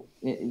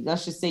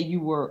 let's just say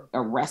you were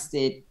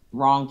arrested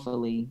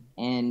wrongfully,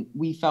 and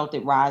we felt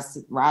it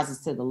rises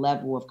to the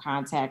level of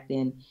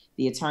contacting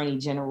the Attorney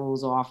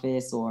General's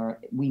office,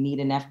 or we need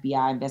an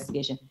FBI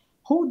investigation,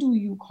 who do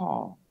you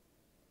call?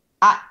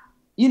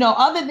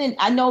 Other than,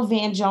 I know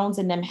Van Jones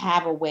and them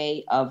have a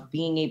way of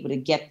being able to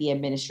get the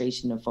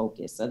administration to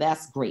focus. So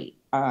that's great.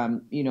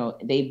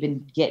 They've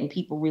been getting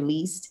people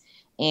released,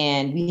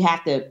 and we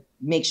have to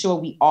make sure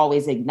we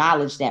always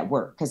acknowledge that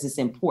work because it's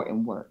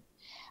important work.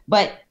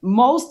 But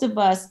most of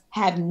us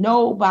have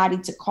nobody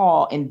to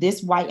call in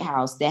this White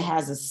House that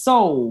has a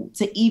soul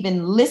to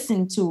even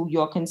listen to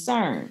your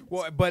concerns.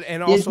 Well,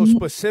 and also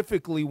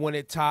specifically when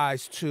it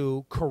ties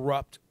to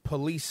corrupt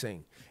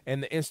policing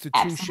and the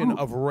institution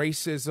of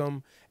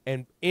racism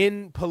and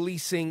in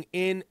policing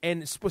and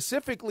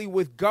specifically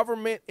with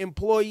government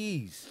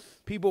employees,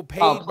 people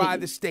paid by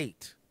the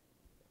state.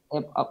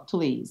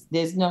 Please,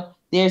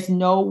 there's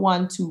no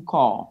one to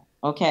call.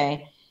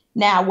 Okay.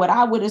 Now, what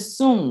I would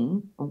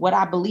assume, what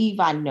I believe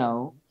I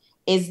know,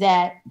 is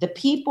that the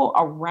people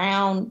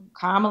around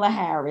Kamala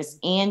Harris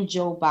and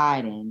Joe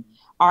Biden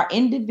are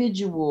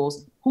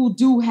individuals who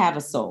do have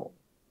a soul,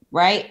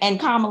 right? And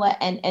Kamala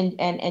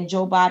and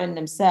Joe Biden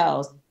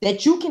themselves,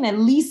 that you can at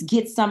least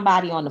get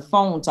somebody on the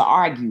phone to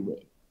argue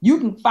with. You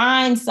can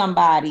find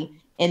somebody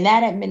in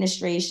that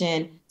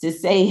administration to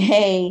say,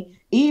 hey,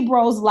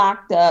 Ebro's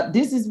locked up.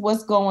 This is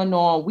what's going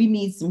on. We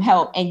need some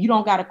help. And you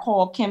don't got to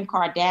call Kim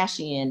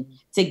Kardashian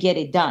to get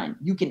it done.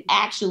 You can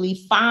actually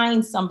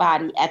find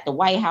somebody at the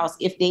White House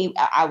if they,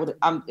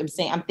 I'm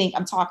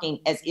talking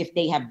as if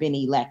they have been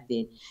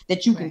elected,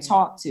 that you can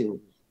talk to.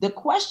 The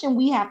question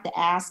we have to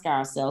ask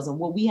ourselves and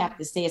what we have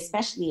to say,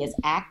 especially as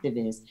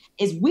activists,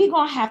 is we're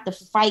going to have to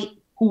fight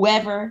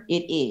whoever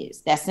it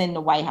is that's in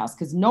the White House,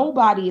 because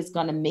nobody is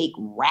going to make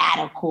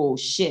radical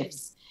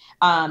shifts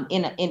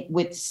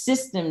with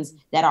systems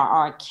that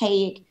are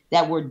archaic,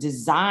 that were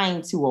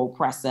designed to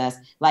oppress us.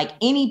 Like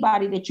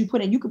anybody that you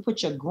put in, you could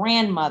put your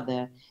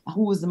grandmother,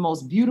 who was the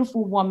most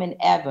beautiful woman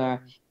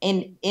ever,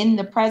 in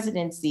the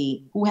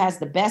presidency, who has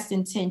the best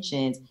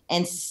intentions,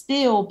 and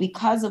still,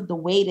 because of the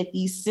way that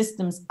these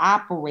systems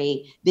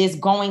operate, there's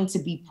going to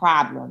be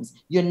problems.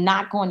 You're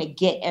not going to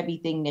get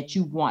everything that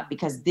you want,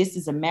 because this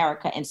is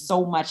America and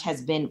so much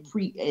has been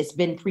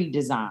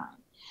pre-designed.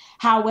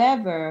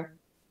 However,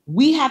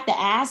 we have to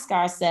ask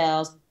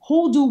ourselves,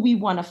 who do we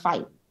want to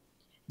fight?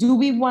 Do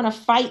we want to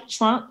fight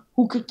Trump,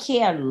 who could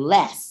care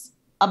less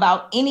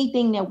about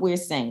anything that we're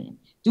saying?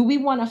 Do we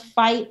want to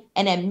fight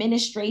an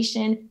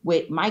administration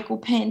with Michael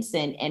Pence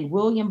and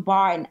William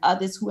Barr and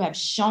others who have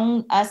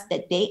shown us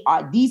that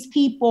these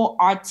people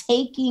are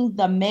taking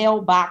the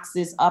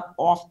mailboxes up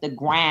off the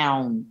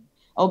ground?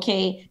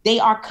 Okay, they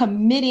are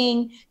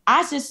committing.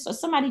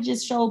 Somebody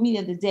just showed me the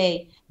other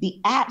day, the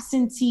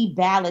absentee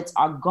ballots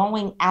are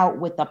going out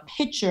with a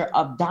picture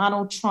of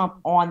Donald Trump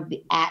on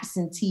the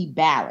absentee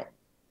ballot.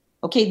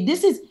 Okay,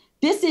 this is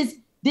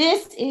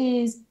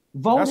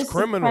voter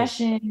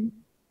suppression.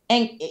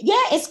 And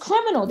yeah, it's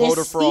criminal. They're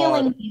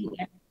stealing you.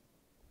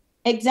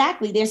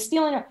 Exactly. They're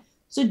stealing.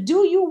 So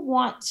do you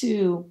want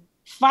to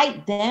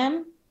fight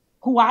them,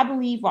 who I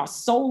believe are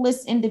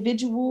soulless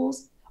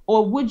individuals?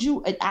 Or would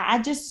you, I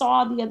just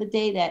saw the other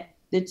day that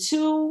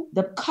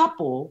the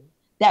couple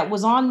that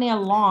was on their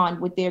lawn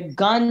with their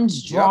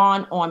guns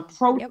drawn on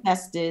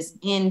protesters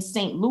in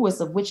St. Louis,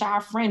 of which our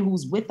friend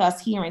who's with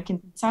us here in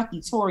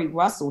Kentucky, Tory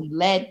Russell, he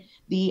led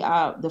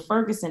the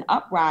Ferguson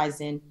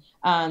uprising.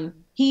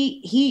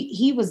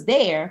 He was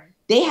there.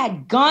 They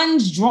had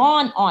guns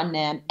drawn on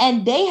them,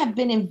 and they have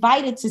been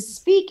invited to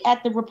speak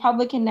at the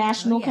Republican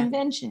National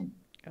Convention.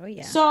 Oh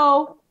yeah.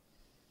 So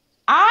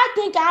I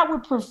think I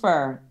would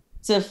prefer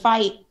to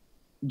fight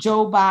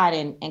Joe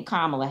Biden and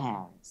Kamala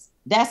Harris.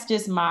 That's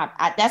just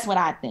that's what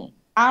I think.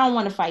 I don't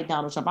want to fight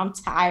Donald Trump. I'm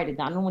tired of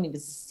Donald. I don't want to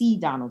even see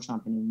Donald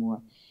Trump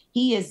anymore.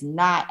 He is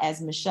not,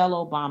 as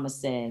Michelle Obama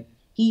said,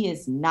 he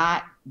is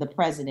not the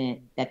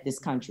president that this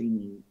country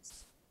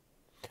needs.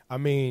 I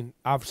mean,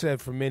 I've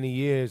said for many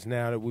years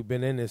now that we've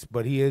been in this,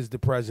 but he is the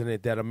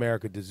president that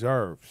America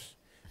deserves,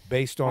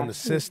 based on the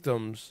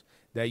systems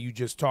that you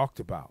just talked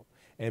about,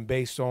 and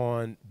based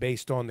on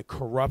the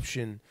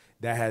corruption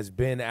that has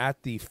been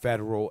at the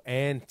federal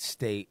and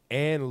state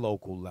and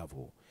local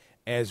level,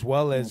 as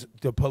well as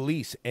the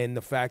police, and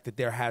the fact that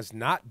there has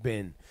not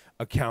been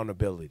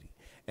accountability.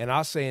 And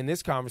I'll say in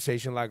this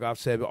conversation, like I've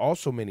said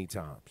also many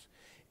times,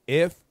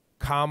 if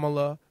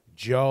Kamala,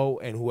 Joe,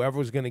 and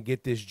whoever's going to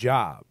get this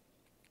job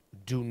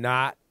do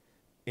not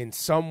in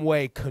some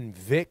way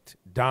convict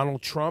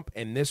Donald Trump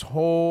and this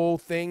whole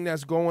thing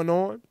that's going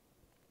on,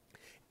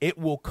 it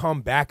will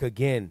come back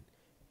again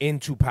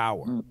into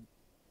power.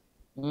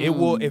 It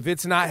will, if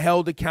it's not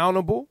held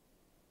accountable,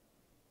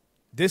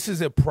 this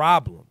is a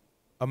problem.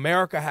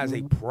 America has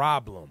a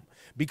problem,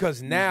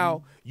 because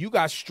now you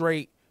got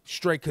straight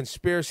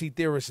conspiracy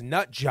theorist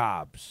nut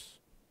jobs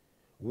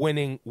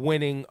winning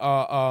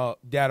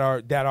that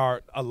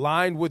are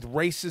aligned with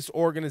racist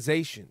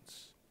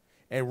organizations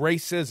and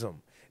racism,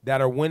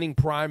 that are winning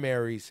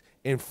primaries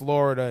in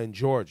Florida and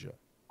Georgia.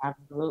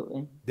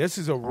 Absolutely. This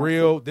is a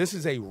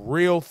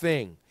real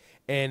thing.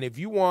 And if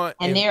you want,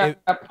 and they're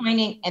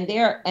appointing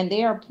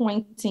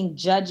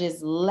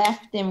judges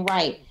left and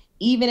right.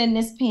 Even in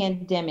this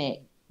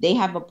pandemic, they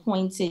have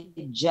appointed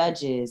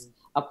judges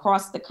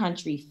across the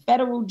country,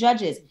 federal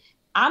judges.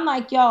 I'm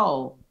like,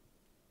 yo,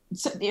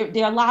 so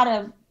there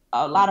are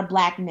a lot of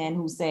Black men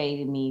who say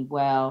to me,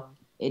 well,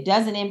 it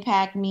doesn't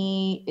impact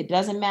me. It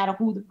doesn't matter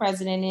who the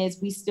president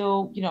is. We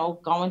still,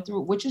 going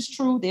through, which is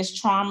true. There's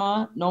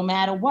trauma no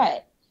matter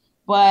what.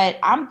 But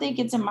I'm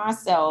thinking to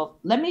myself,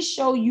 let me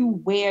show you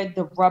where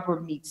the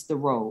rubber meets the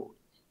road.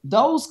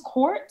 Those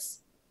courts,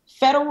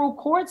 federal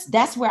courts,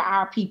 that's where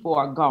our people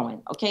are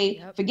going. Okay.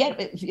 Yep. Forget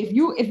if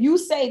you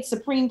say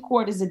Supreme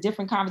Court is a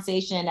different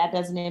conversation, that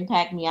doesn't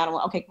impact me. I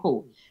don't. Okay,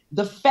 cool.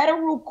 The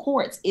federal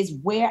courts is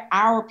where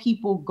our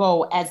people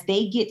go as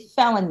they get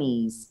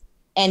felonies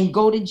and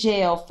go to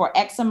jail for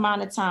X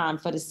amount of time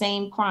for the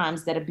same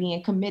crimes that are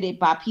being committed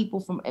by people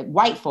from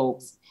white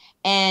folks.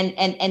 And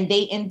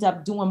they end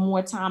up doing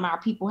more time. Our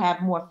people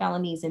have more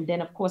felonies. And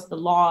then, of course, the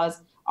laws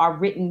are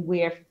written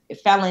where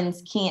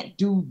felons can't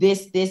do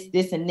this,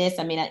 and this.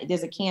 I mean,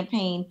 there's a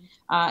campaign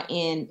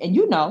Carmen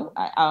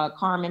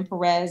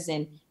Perez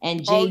and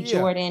Jay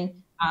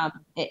Jordan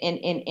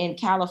in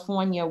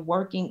California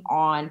working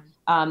on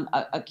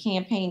a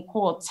campaign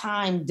called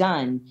Time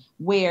Done,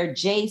 where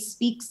Jay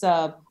speaks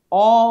of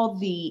all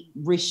the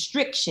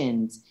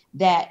restrictions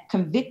that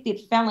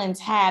convicted felons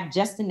have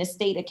just in the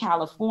state of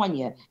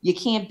California. You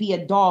can't be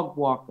a dog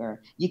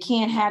walker. You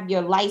can't have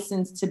your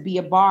license to be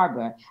a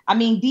barber. I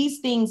mean, these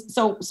things,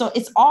 so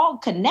it's all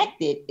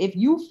connected. If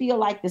you feel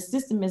like the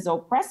system is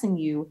oppressing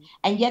you,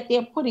 and yet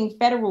they're putting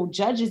federal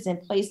judges in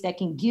place that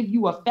can give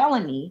you a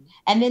felony,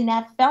 and then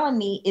that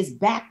felony is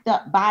backed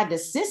up by the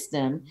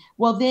system,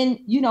 well, then,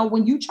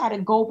 when you try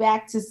to go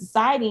back to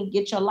society and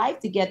get your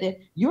life together,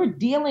 you're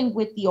dealing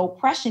with the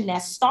oppression that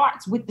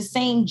starts with the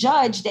same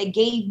judge that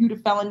gave you the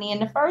felony in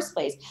the first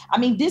place. I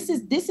mean, this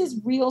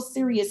is real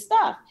serious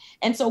stuff.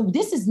 And so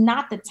this is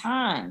not the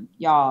time,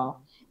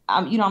 y'all.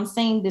 I'm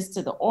saying this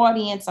to the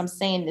audience. I'm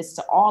saying this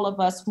to all of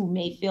us who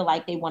may feel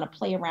like they want to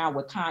play around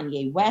with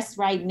Kanye West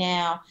right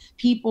now.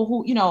 People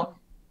who,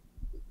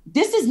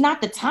 this is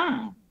not the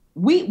time.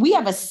 We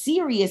have a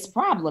serious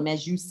problem,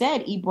 as you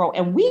said, Ebro,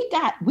 and we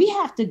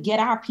have to get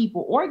our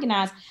people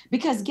organized,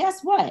 because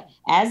guess what?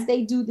 As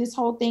they do this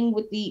whole thing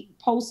with the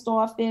post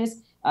office,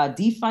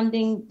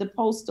 defunding the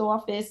post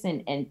office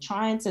and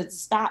trying to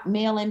stop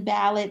mail-in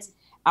ballots,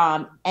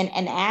 and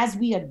as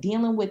we are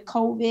dealing with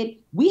COVID,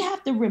 we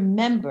have to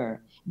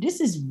remember, this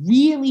is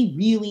really,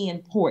 really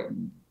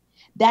important,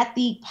 that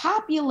the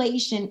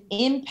population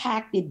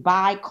impacted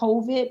by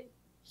COVID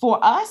for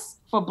us,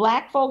 for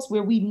Black folks,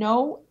 where we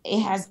know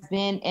it has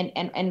been,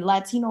 and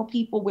Latino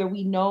people, where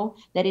we know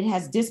that it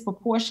has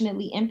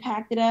disproportionately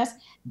impacted us,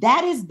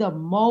 that is the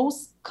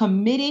most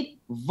committed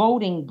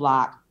voting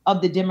bloc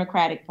of the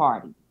Democratic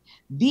Party.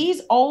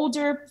 These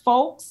older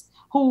folks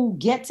who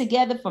get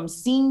together from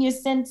senior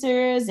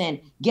centers and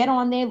get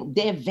on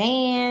their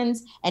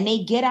vans and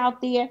they get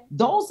out there,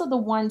 those are the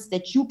ones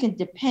that you can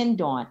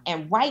depend on.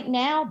 And right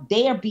now,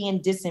 they are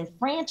being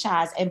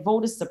disenfranchised, and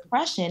voter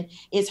suppression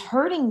is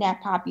hurting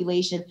that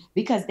population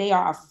because they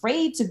are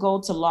afraid to go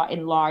to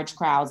in large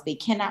crowds. They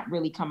cannot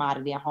really come out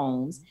of their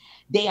homes.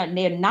 They're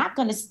not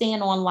going to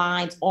stand on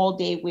lines all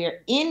day. Where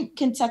in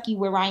Kentucky,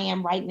 where I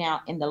am right now,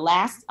 in the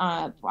last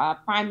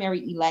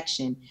primary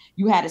election,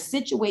 you had a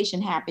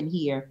situation happen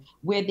here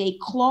where they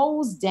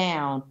closed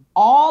down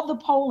all the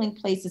polling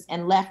places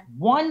and left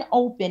one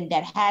open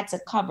that had to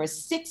cover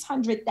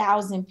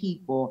 600,000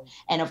 people.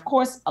 And of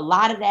course, a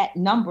lot of that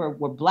number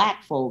were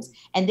Black folks.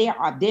 And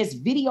there's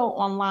video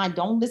online.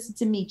 Don't listen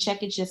to me.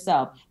 Check it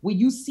yourself. Where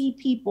you see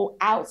people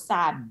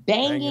outside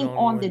banging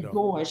on the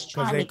doors,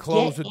 trying to get in. Because they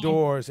closed the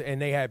doors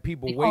and they had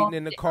people waiting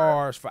in the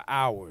cars for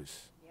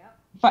hours.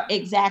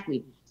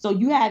 Exactly. So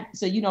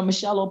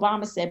Michelle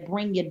Obama said,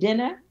 bring your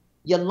dinner,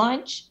 your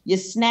lunch, your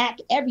snack,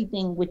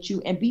 everything with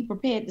you, and be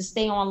prepared to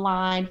stay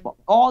online for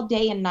all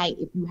day and night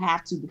if you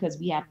have to, because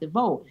we have to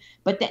vote.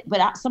 But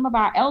some of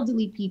our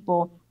elderly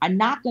people are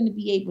not going to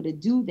be able to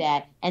do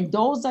that. And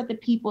those are the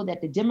people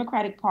that the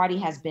Democratic Party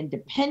has been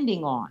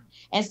depending on.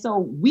 And so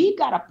we've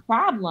got a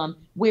problem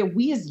where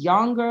we as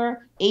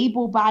younger,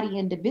 able-bodied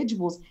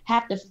individuals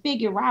have to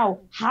figure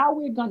out how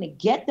we're going to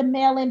get the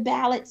mail-in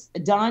ballots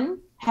done,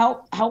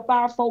 help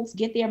our folks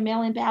get their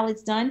mail-in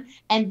ballots done,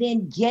 and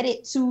then get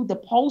it to the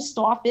post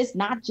office,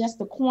 not just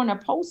the corner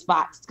post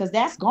box, because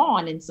that's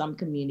gone in some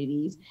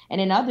communities. And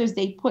in others,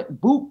 they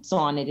put boots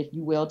on it, if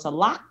you will, to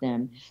lock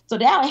them. So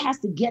now it has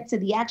to get to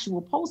the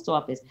actual post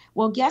office.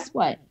 Well, guess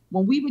what?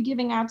 When we were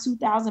giving out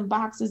 2,000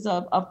 boxes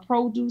of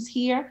produce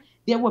here,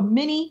 there were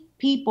many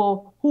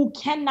people who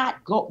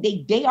cannot go.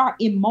 They are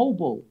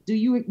immobile.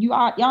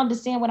 Y'all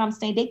understand what I'm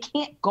saying? They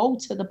can't go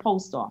to the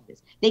post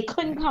office. They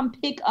couldn't come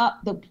pick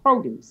up the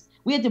produce.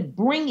 We had to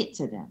bring it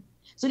to them.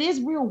 So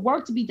there's real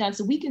work to be done.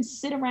 So we can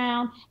sit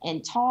around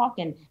and talk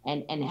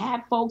and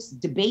have folks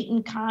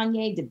debating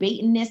Kanye,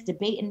 debating this,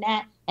 debating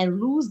that,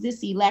 and lose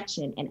this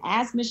election. And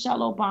as Michelle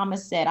Obama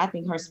said, I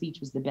think her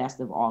speech was the best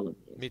of all of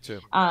it. Me too.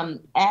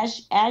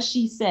 As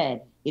she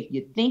said, if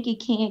you think it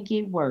can't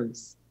get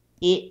worse,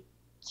 it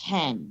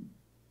can.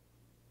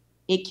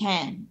 It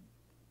can.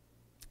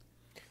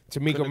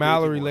 Tamika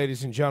Mallory,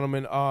 ladies and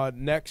gentlemen.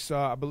 Next,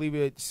 I believe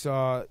it's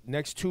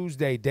next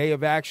Tuesday, Day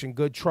of Action,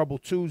 Good Trouble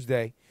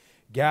Tuesday,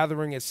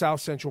 gathering at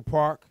South Central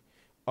Park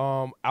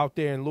out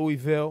there in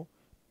Louisville.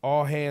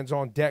 All hands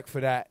on deck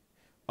for that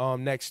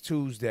next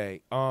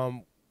Tuesday.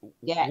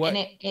 Yeah, what?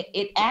 and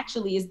it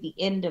actually is the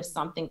end of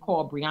something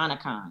called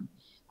BreonnaCon,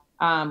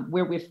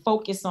 where we're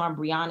focused on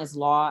Breonna's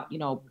law,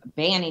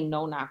 banning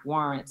no-knock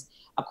warrants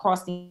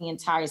across the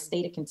entire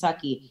state of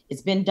Kentucky.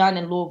 It's been done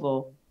in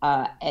Louisville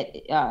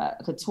at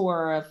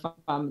Couture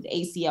from the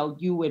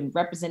ACLU and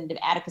Representative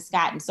Attica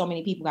Scott and so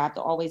many people. I have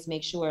to always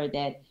make sure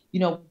that,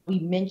 we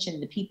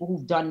mention the people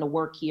who've done the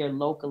work here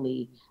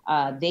locally.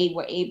 They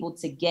were able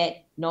to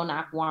get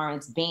no-knock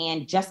warrants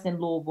banned just in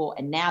Louisville,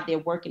 and now they're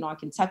working on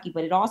Kentucky.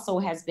 But it also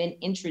has been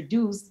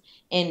introduced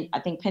in, I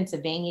think,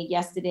 Pennsylvania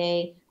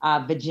yesterday.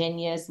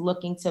 Virginia is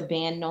looking to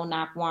ban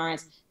no-knock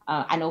warrants.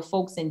 I know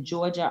folks in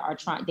Georgia are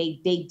trying,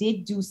 they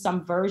did do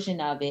some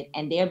version of it,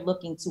 and they're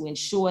looking to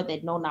ensure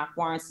that no-knock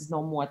warrants is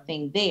no more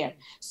thing there.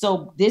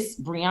 So this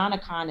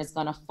BreonnaCon is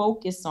going to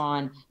focus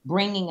on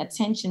bringing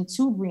attention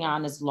to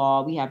Breonna's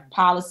law. We have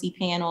policy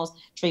panels.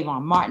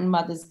 Trayvon Martin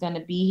mother's going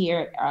to be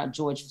here.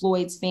 George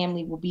Floyd's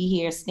family will be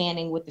here,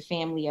 standing with the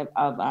family of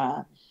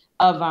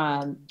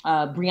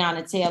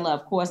Breonna Taylor,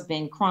 of course,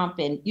 Ben Crump,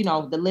 and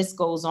the list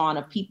goes on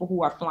of people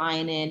who are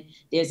flying in.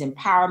 There's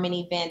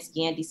empowerment events.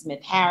 Gandhi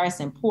Smith Harris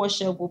and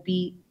Portia will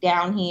be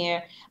down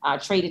here.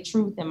 Trey the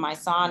Truth and my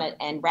son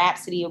and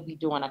Rhapsody will be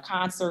doing a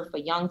concert for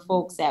young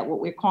folks at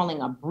what we're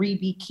calling a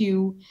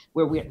BBQ,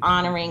 where we're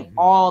honoring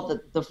all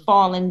the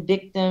fallen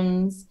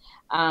victims.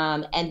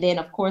 And then,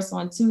 of course,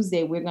 on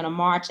Tuesday we're going to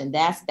march, and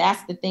that's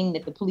the thing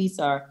that the police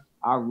are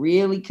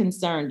really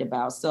concerned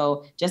about.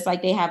 So just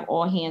like they have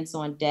all hands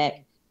on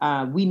deck,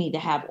 we need to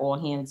have all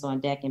hands on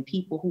deck. And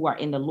people who are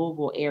in the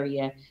Louisville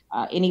area,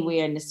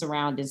 anywhere in the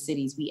surrounding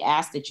cities, we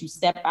ask that you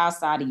step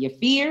outside of your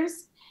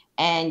fears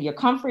and your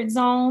comfort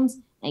zones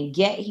and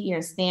get here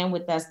and stand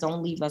with us.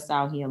 Don't leave us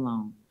out here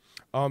alone.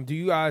 Do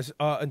you guys,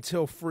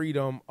 Until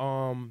Freedom,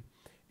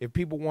 if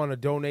people want to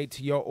donate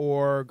to your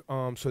org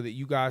so that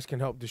you guys can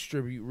help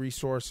distribute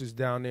resources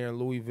down there in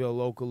Louisville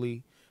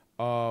locally,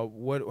 how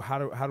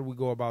do we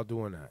go about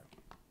doing that?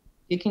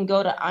 You can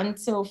go to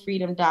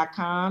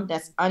untilfreedom.com.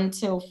 That's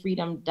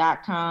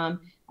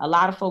untilfreedom.com. A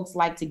lot of folks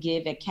like to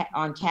give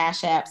on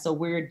Cash App, so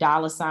we're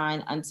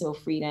 $ Until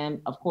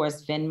Freedom. Of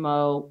course,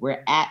 Venmo,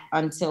 we're at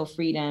Until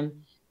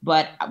Freedom.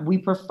 But we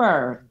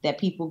prefer that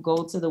people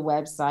go to the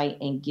website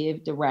and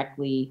give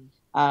directly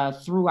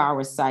through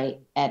our site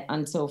at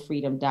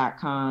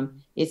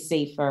untilfreedom.com. It's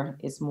safer,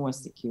 it's more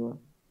secure.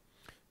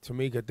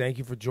 Tamika, thank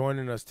you for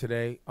joining us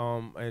today.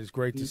 And it's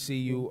great to see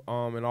you.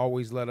 And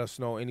always let us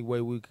know any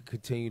way we can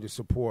continue to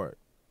support.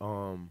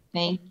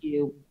 Thank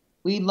you.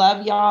 We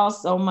love y'all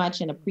so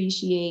much and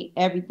appreciate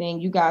everything.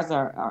 You guys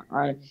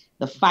are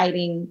the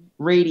fighting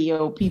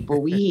radio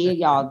people. We hear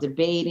y'all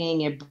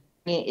debating and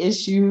bringing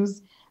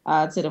issues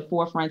to the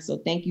forefront. So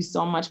thank you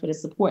so much for the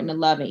support and the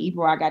love. And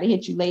Ebro, I got to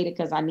hit you later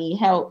because I need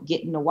help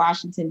getting to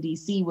Washington,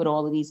 D.C. with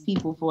all of these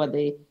people for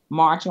the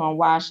March on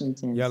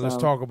Washington. Yeah, let's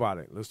talk about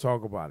it.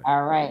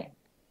 All right.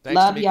 Thanks,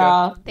 love Tamika.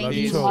 y'all. Thank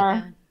you.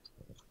 you.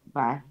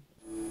 Bye.